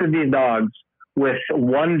injected these dogs with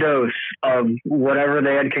one dose of whatever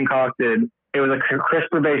they had concocted. It was a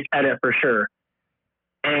CRISPR-based edit for sure.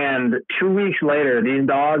 And 2 weeks later, these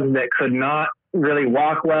dogs that could not really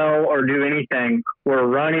walk well or do anything were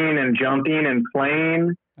running and jumping and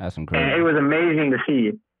playing. That's incredible. And it was amazing to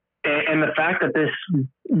see. And the fact that this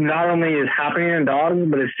not only is happening in dogs,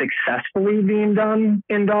 but is successfully being done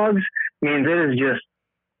in dogs means it is just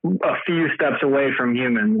a few steps away from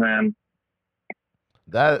humans, man.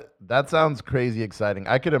 That sounds crazy exciting.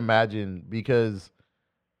 I could imagine because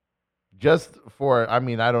just for, I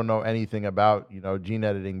don't know anything about, gene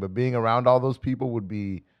editing, but being around all those people would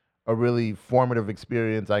be a really formative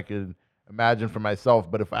experience I could imagine for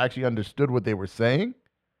myself. But if I actually understood what they were saying,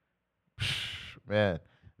 man,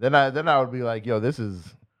 then I would be like, yo, this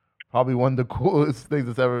is probably one of the coolest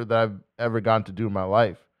things that I've ever gotten to do in my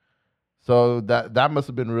life. So that must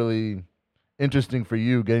have been really interesting for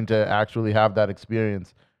you, getting to actually have that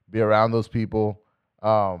experience, be around those people,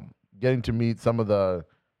 getting to meet some of the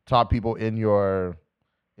top people in your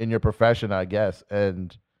profession, I guess.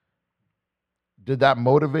 And did that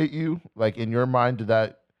motivate you? Like in your mind, did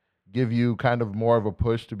that give you kind of more of a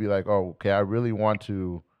push to be like, oh, okay, I really want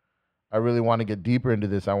to get deeper into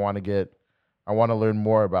this. I want to learn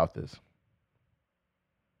more about this.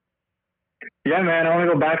 Yeah, man, I want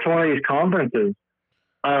to go back to one of these conferences.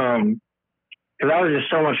 Because that was just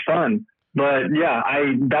so much fun. But yeah,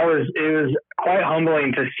 it was quite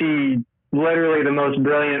humbling to see literally the most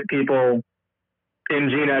brilliant people in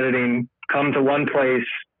gene editing come to one place.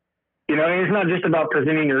 You know, it's not just about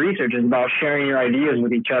presenting your research; it's about sharing your ideas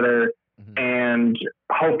with each other, and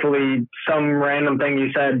hopefully, some random thing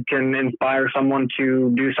you said can inspire someone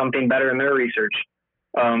to do something better in their research.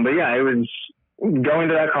 But yeah, it was going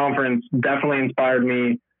to that conference definitely inspired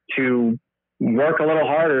me to work a little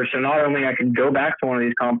harder. So not only I could go back to one of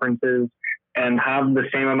these conferences and have the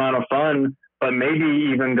same amount of fun, but maybe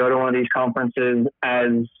even go to one of these conferences as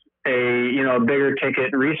a bigger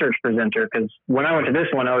ticket research presenter. Because when I went to this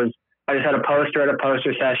one, I just had a poster at a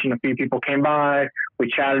poster session. A few people came by, we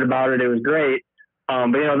chatted about it. It was great.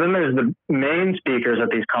 But then there's the main speakers at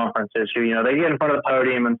these conferences who, they get in front of the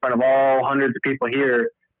podium in front of all hundreds of people here,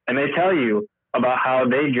 and they tell you about how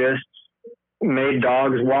they just made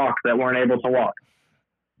dogs walk that weren't able to walk.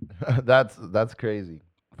 That's crazy.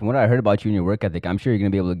 From what I heard about you and your work ethic, I'm sure you're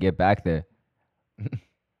gonna be able to get back there.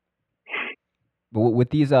 But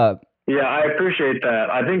with these Yeah, I appreciate that.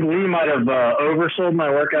 I think Lee might have oversold my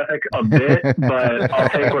work ethic a bit, but I'll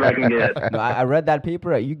take what I can get. No, I read that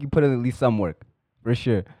paper. You can put in at least some work, for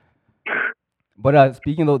sure. But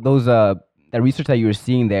speaking of those that research that you were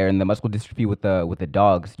seeing there in the muscular dystrophy with the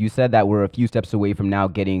dogs, you said that we're a few steps away from now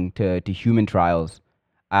getting to human trials.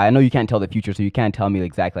 I know you can't tell the future, so you can't tell me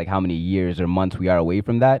exactly like how many years or months we are away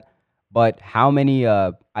from that. But how many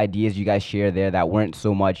ideas you guys share there that weren't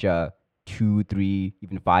so much 2, 3,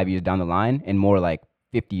 even 5 years down the line, and more like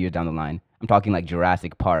 50 years down the line? I'm talking like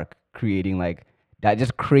Jurassic Park, creating like that,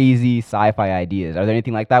 just crazy sci-fi ideas. Are there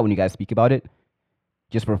anything like that when you guys speak about it?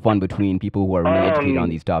 Just for fun between people who are really educated on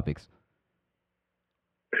these topics.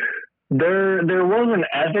 There was an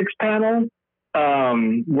ethics panel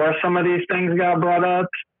where some of these things got brought up,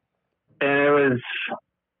 and it was,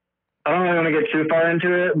 I don't really want to get too far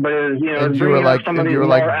into it, but it was, and you were like, some of these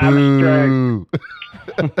more abstract. Boo.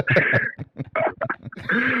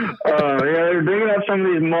 They're bringing up some of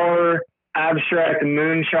these more abstract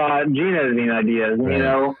moonshot gene editing ideas.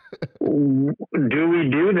 Right. Do we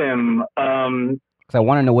do them? Because I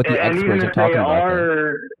want to know what the experts are talking about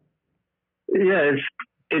there. Yeah,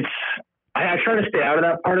 it's. I try to stay out of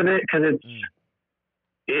that part of it because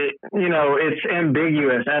it's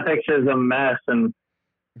ambiguous. Ethics is a mess, and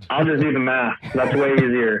I'll just do the math. That's way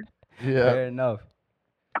easier. Yeah, fair enough.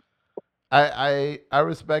 I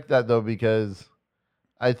respect that though, because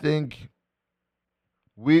I think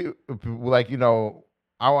I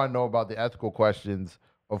want to know about the ethical questions,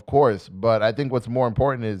 of course, but I think what's more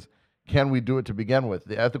important is, can we do it to begin with?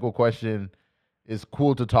 The ethical question is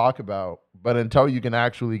cool to talk about, but until you can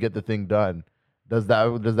actually get the thing done, does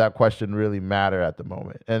that question really matter at the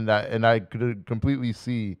moment? And I could completely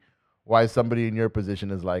see why somebody in your position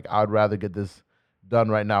is like, I'd rather get this done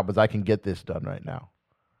right now because I can get this done right now.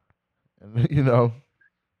 And,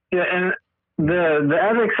 Yeah, and the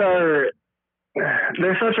ethics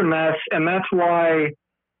they're such a mess, and that's why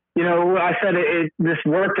I said this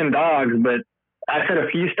worked in dogs, but I said a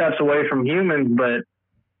few steps away from humans, but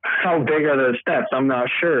how big are those steps? I'm not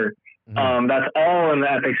sure. That's all in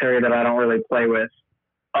the ethics area that I don't really play with.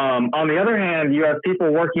 On the other hand, you have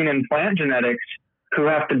people working in plant genetics who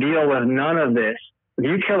have to deal with none of this. If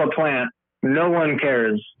you kill a plant, no one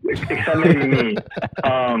cares except maybe me.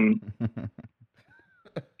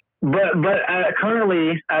 But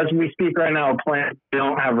currently, as we speak right now, plants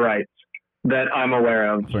don't have rights that I'm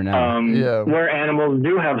aware of. For now. Where animals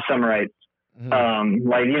do have some rights.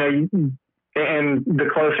 And the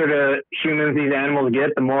closer to humans these animals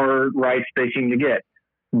get, the more rights they seem to get.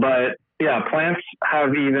 But yeah, plants have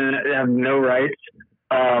no rights.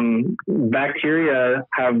 Bacteria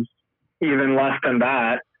have even less than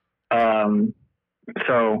that.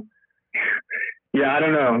 So yeah, I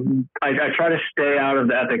don't know. I try to stay out of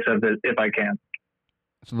the ethics of it if I can.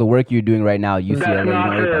 So the work you're doing right now, UCLA, you don't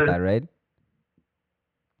worry about that, right?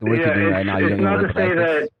 The work you're doing right now, you don't worry about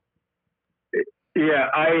ethics? Yeah,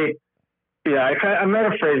 I might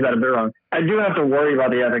have phrased that a bit wrong. I do have to worry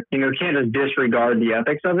about the ethics. You can't just disregard the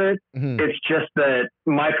ethics of it. Mm-hmm. It's just that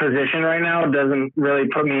my position right now doesn't really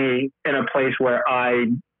put me in a place where I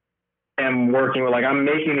am working with, like, I'm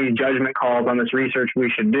making these judgment calls on this research we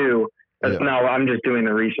should do. No, I'm just doing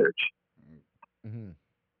the research. Mm-hmm.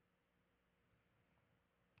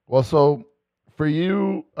 Well, so for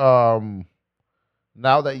you,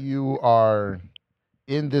 now that you are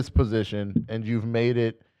in this position and you've made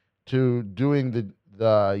it to doing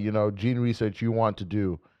the gene research you want to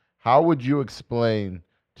do, how would you explain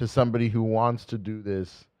to somebody who wants to do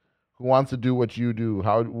this, who wants to do what you do,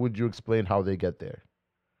 how would you explain how they get there?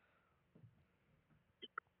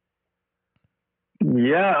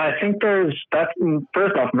 Yeah, I think that's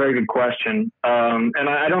first off, a very good question. And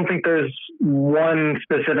I don't think there's one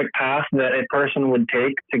specific path that a person would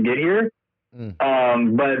take to get here.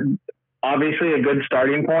 But obviously a good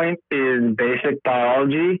starting point is basic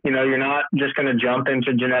biology. You're not just going to jump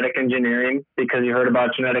into genetic engineering because you heard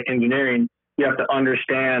about genetic engineering. You have to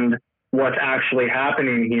understand what's actually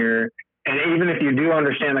happening here. And even if you do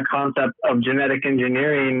understand the concept of genetic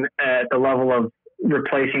engineering at the level of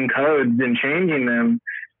replacing codes and changing them,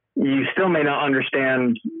 you still may not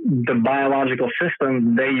understand the biological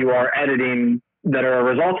systems that you are editing that are a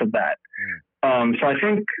result of that. So I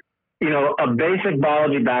think, a basic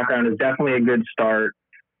biology background is definitely a good start.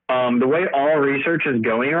 The way all research is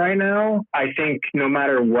going right now, I think no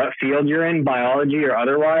matter what field you're in, biology or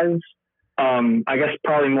otherwise, I guess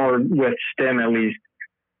probably more with STEM at least,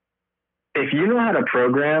 if you know how to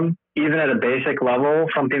program, even at a basic level,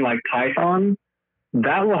 something like Python,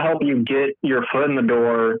 that will help you get your foot in the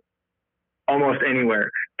door almost anywhere.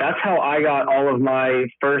 That's how I got all of my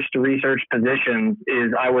first research positions.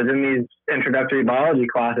 Is I was in these introductory biology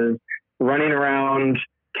classes, running around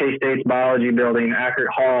K-State's biology building, Ackert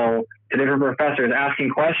Hall, to different professors,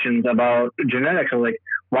 asking questions about genetics. I was like,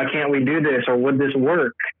 why can't we do this? Or would this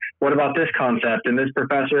work? What about this concept? And this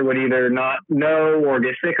professor would either not know or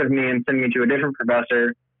get sick of me and send me to a different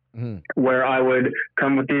professor, where I would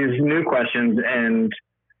come with these new questions and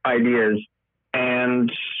ideas.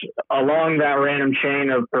 And along that random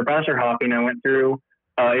chain of professor hopping I went through,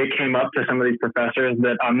 it came up to some of these professors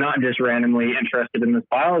that I'm not just randomly interested in this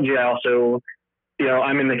biology. I also,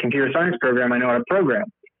 I'm in the computer science program. I know how to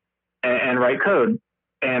program and write code.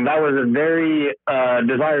 And that was a very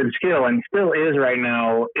desired skill, and still is right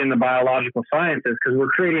now in the biological sciences, because we're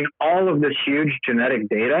creating all of this huge genetic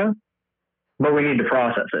data, but we need to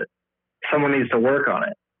process it. Someone needs to work on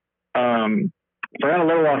it. So I got a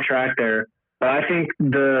little off track there, but I think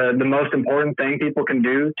the most important thing people can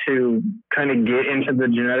do to kind of get into the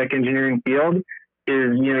genetic engineering field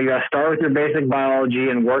is, you got to start with your basic biology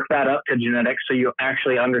and work that up to genetics so you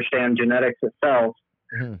actually understand genetics itself.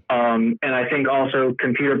 And I think also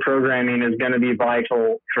computer programming is going to be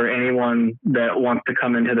vital for anyone that wants to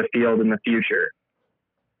come into the field in the future.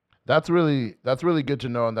 That's really good to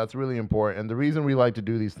know, and that's really important. And the reason we like to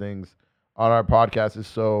do these things on our podcast is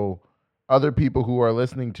so other people who are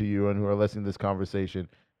listening to you and who are listening to this conversation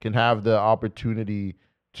can have the opportunity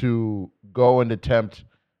to go and attempt,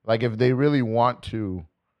 like, if they really want to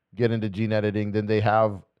get into gene editing, then they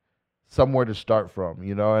have somewhere to start from,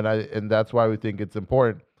 and that's why we think it's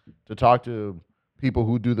important to talk to people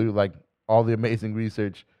who do all the amazing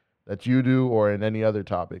research that you do or in any other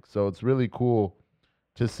topic. So it's really cool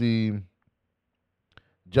to see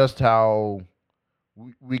just how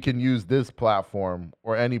we can use this platform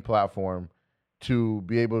or any platform to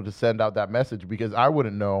be able to send out that message, because I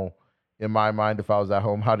wouldn't know in my mind if I was at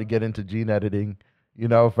home how to get into gene editing,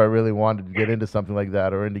 if I really wanted to get into something like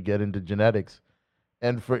that or to get into genetics.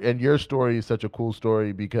 And your story is such a cool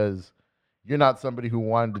story because you're not somebody who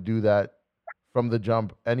wanted to do that from the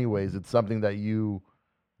jump anyways. It's something that you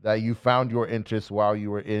found your interest while you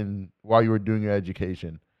were doing your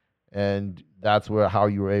education. And that's how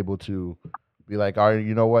you were able to be like, all right,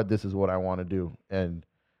 you know what, this is what I want to do. And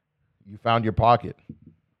you found your pocket.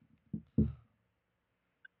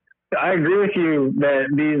 I agree with you that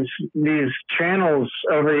these channels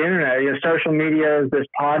over the internet, social media, this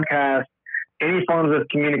podcast, any forms of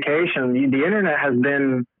communication, the internet has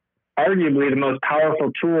been arguably the most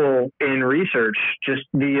powerful tool in research. Just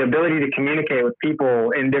the ability to communicate with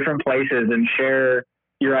people in different places and share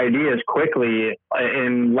your ideas quickly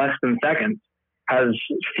in less than seconds has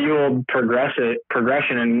fueled progression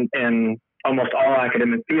in almost all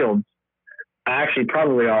academic fields. Actually,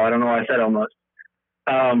 probably all. I don't know why I said almost.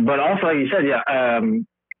 But also, like you said,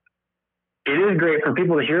 it is great for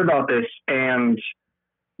people to hear about this and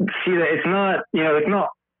see that it's not,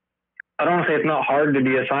 I don't want to say it's not hard to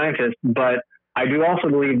be a scientist, but I do also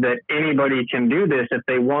believe that anybody can do this if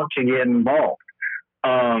they want to get involved.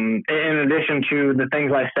 In addition to the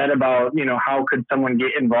things I said about, how could someone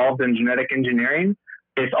get involved in genetic engineering,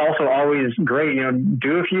 it's also always great,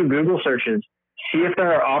 do a few Google searches, see if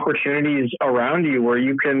there are opportunities around you where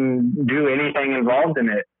you can do anything involved in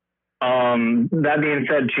it. That being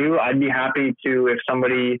said, too, I'd be happy to, if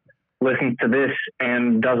somebody listens to this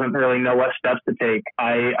and doesn't really know what steps to take,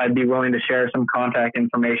 I'd be willing to share some contact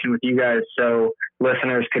information with you guys so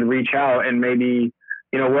listeners could reach out and maybe,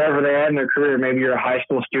 wherever they're at in their career, maybe you're a high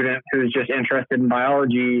school student who's just interested in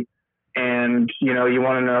biology and, you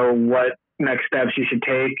want to know what next steps you should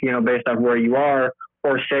take, based off where you are,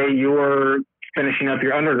 or say you're finishing up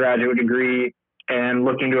your undergraduate degree and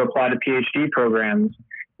looking to apply to PhD programs.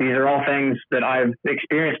 These are all things that I've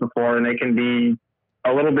experienced before, and they can be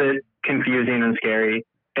a little bit confusing and scary.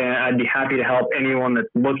 And I'd be happy to help anyone that's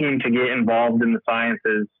looking to get involved in the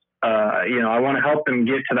sciences. I want to help them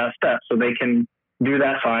get to that step so they can do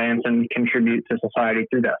that science and contribute to society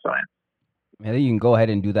through that science. I think you can go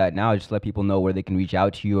ahead and do that now. Just let people know where they can reach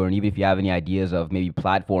out to you, or even if you have any ideas of maybe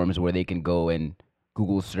platforms where they can go and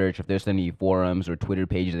Google search, if there's any forums or Twitter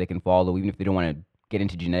pages they can follow, even if they don't want to get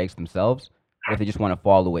into genetics themselves, or if they just want to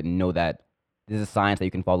follow it and know that this is science that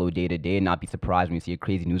you can follow day to day and not be surprised when you see a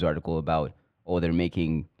crazy news article about, they're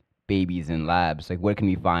making babies in labs. Like, where can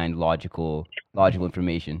we find logical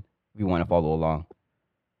information if we want to follow along?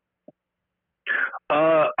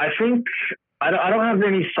 I think I don't have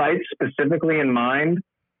any sites specifically in mind,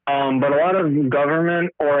 but a lot of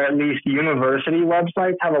government or at least university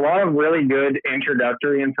websites have a lot of really good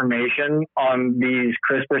introductory information on these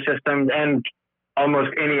CRISPR systems and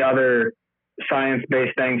almost any other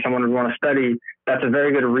science-based thing someone would want to study. That's a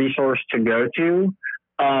very good resource to go to.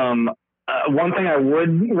 One thing I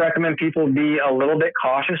would recommend people be a little bit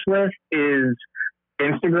cautious with is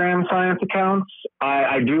Instagram science accounts.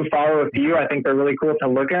 I do follow a few. I think they're really cool to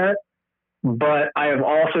look at. But I have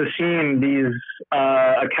also seen these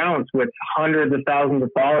accounts with hundreds of thousands of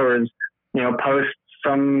followers, post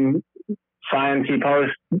some sciencey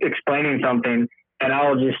post explaining something, and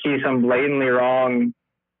I'll just see some blatantly wrong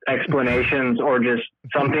explanations or just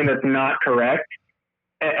something that's not correct.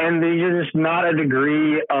 And there's just not a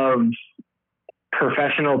degree of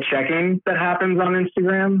professional checking that happens on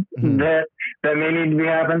Instagram that may need to be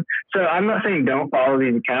happening. So I'm not saying don't follow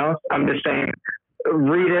these accounts. I'm just saying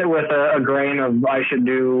read it with a grain of I should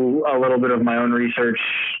do a little bit of my own research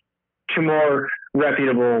to more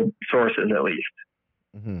reputable sources, at least.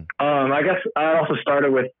 I guess I also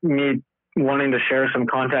started with me wanting to share some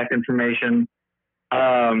contact information.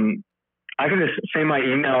 I can just say my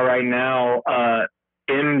email right now,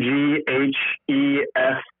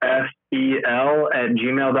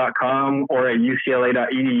 mgheffel@gmail.com or at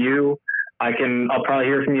ucla.edu. I'll probably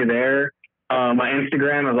hear from you there. My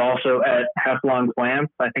Instagram is also at Heffel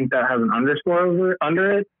Plants. I think that has an underscore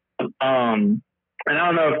under it. And I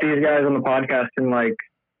don't know if these guys on the podcast can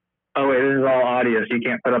oh wait, this is all audio, so you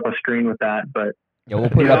can't put up a screen with that. But yeah, we'll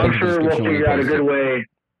put it up in the sure description. We'll figure out a good way.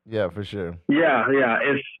 Yeah, for sure. Yeah.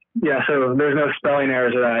 So there's no spelling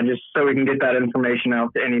errors or that, just so we can get that information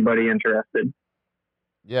out to anybody interested.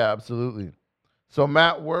 Yeah, absolutely. So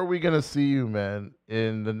Matt, where are we gonna see you, man,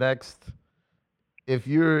 in the next? If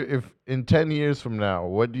in 10 years from now,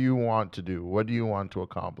 what do you want to do? What do you want to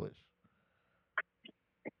accomplish?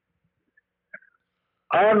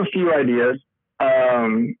 I have a few ideas.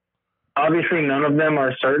 Obviously, none of them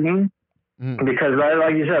are certain because,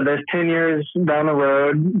 like you said, there's 10 years down the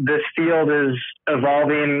road. This field is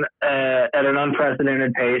evolving at an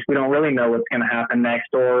unprecedented pace. We don't really know what's going to happen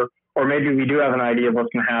next, or maybe we do have an idea of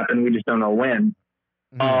what's going to happen. We just don't know when.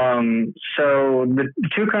 So the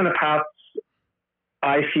two kind of paths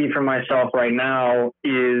I see for myself right now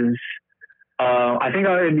is I think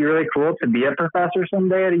it would be really cool to be a professor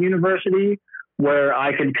someday at a university where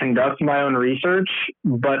I could conduct my own research,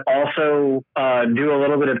 but also do a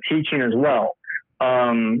little bit of teaching as well. A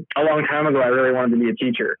long time ago, I really wanted to be a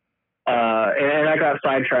teacher. And I got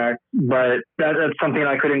sidetracked, but that's something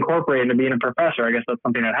I could incorporate into being a professor. I guess that's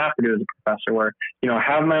something I'd have to do as a professor where,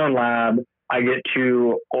 have my own lab. I get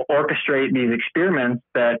to orchestrate these experiments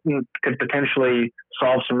that could potentially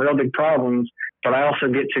solve some real big problems, but I also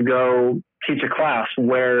get to go teach a class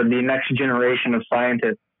where the next generation of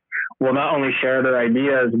scientists will not only share their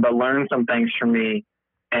ideas, but learn some things from me.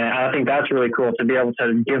 And I think that's really cool to be able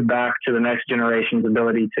to give back to the next generation's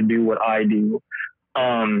ability to do what I do.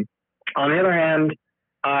 On the other hand,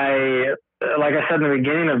 like I said in the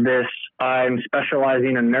beginning of this, I'm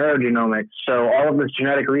specializing in neurogenomics. So all of this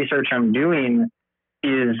genetic research I'm doing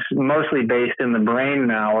is mostly based in the brain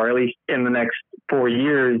now, or at least in the next 4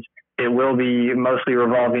 years, it will be mostly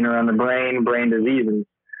revolving around the brain diseases.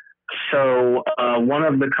 So one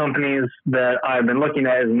of the companies that I've been looking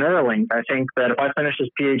at is Neuralink. I think that if I finish this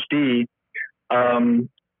PhD,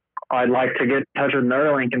 I'd like to get in touch with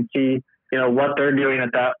Neuralink and see, what they're doing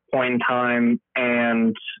at that point in time,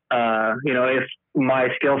 and if my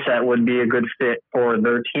skill set would be a good fit for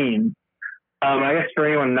their team. I guess for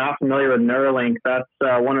anyone not familiar with Neuralink, that's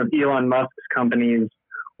one of Elon Musk's companies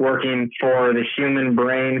working for the human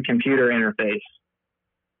brain computer interface.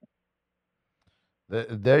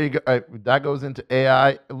 There you go. That goes into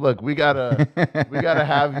AI. Look, we gotta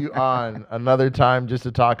have you on another time just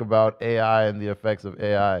to talk about AI and the effects of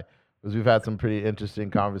AI, because we've had some pretty interesting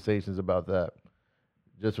conversations about that,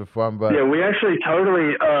 just for fun. But yeah, we actually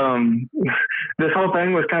totally. This whole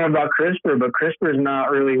thing was kind of about CRISPR, but CRISPR is not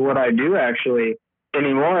really what I do actually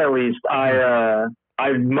anymore. At least I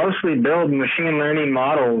mostly build machine learning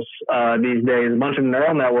models these days, a bunch of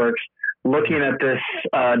neural networks looking at this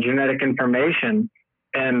genetic information.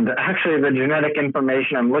 And actually, the genetic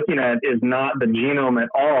information I'm looking at is not the genome at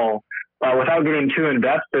all. Without getting too in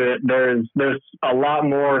depth to it, there's a lot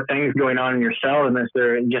more things going on in your cell than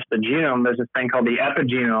just the genome. There's this thing called the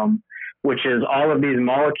epigenome, which is all of these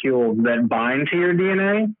molecules that bind to your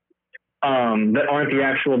DNA that aren't the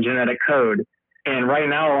actual genetic code. And right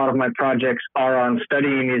now, a lot of my projects are on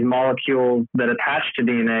studying these molecules that attach to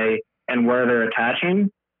DNA and where they're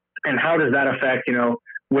attaching, and how does that affect,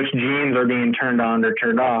 which genes are being turned on or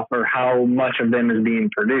turned off, or how much of them is being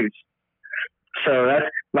produced. So that's,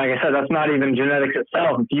 like I said, that's not even genetics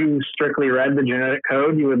itself. If you strictly read the genetic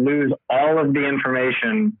code, you would lose all of the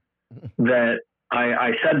information that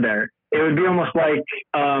I said there. It would be almost like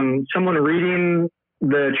someone reading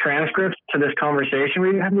the transcript to this conversation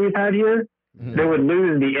we've had here. Mm-hmm. They would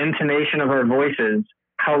lose the intonation of our voices,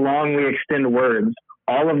 how long we extend words.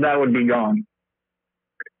 All of that would be gone.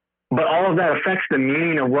 But all of that affects the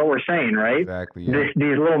meaning of what we're saying, right? Exactly. Yeah.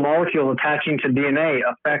 These little molecules attaching to DNA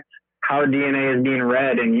affect how DNA is being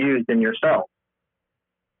read and used in your cell.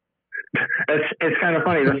 It's kind of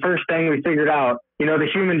funny. The first thing we figured out, the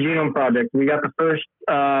Human Genome Project, we got the first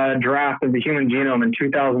draft of the human genome in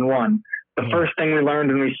 2001. The first thing we learned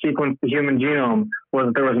when we sequenced the human genome was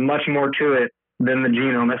that there was much more to it than the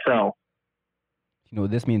genome itself.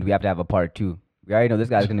 This means we have to have a part 2. We already know this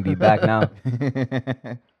guy's going to be back now.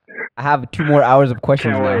 I have 2 more hours of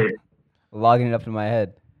questions now, logging it up in my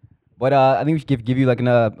head. But I think we should give you like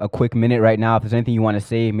a quick minute right now. If there's anything you want to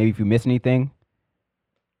say, maybe if you miss anything.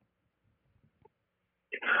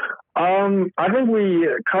 I think we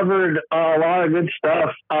covered a lot of good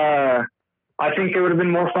stuff. I think it would have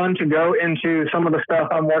been more fun to go into some of the stuff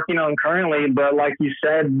I'm working on currently, but like you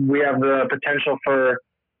said, we have the potential for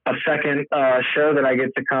a second show that I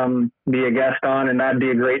get to come be a guest on, and that'd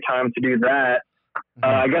be a great time to do that.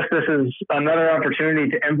 I guess this is another opportunity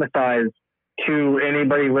to emphasize to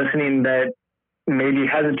anybody listening that may be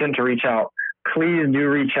hesitant to reach out. Please do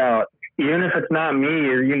reach out. Even if it's not me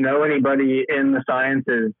or anybody in the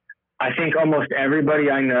sciences, I think almost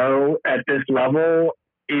everybody I know at this level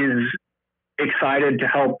is excited to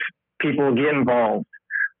help people get involved.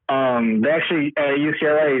 They actually, at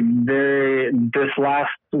UCLA, this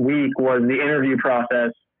last week was the interview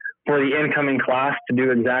process for the incoming class to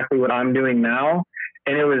do exactly what I'm doing now.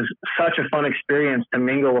 And it was such a fun experience to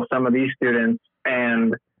mingle with some of these students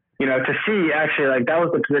and, to see actually, like, that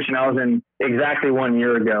was the position I was in exactly 1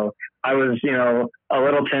 year ago. I was, a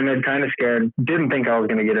little timid, kind of scared, didn't think I was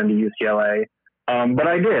going to get into UCLA. But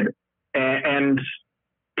I did. And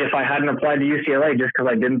if I hadn't applied to UCLA just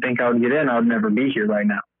because I didn't think I would get in, I would never be here right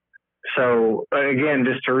now. So again,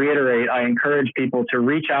 just to reiterate, I encourage people to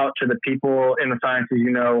reach out to the people in the sciences,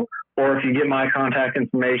 or if you get my contact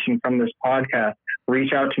information from this podcast,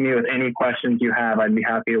 reach out to me with any questions you have. I'd be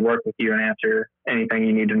happy to work with you and answer anything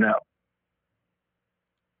you need to know.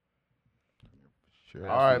 Sure.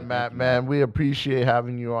 All right, Matt, man, we appreciate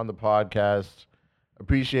having you on the podcast.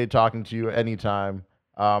 Appreciate talking to you anytime.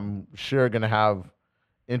 Sure going to have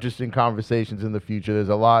interesting conversations in the future. There's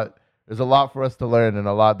a lot for us to learn, and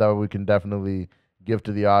a lot that we can definitely give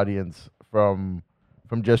to the audience from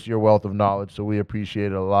just your wealth of knowledge. So we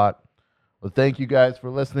appreciate it a lot. Well, thank you guys for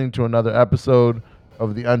listening to another episode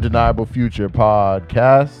of the Undeniable Future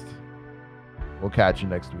podcast. We'll catch you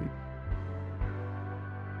next week.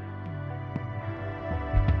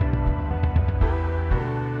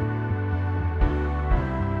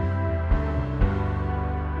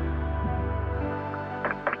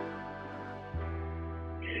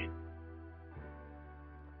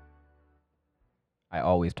 I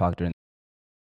always talk during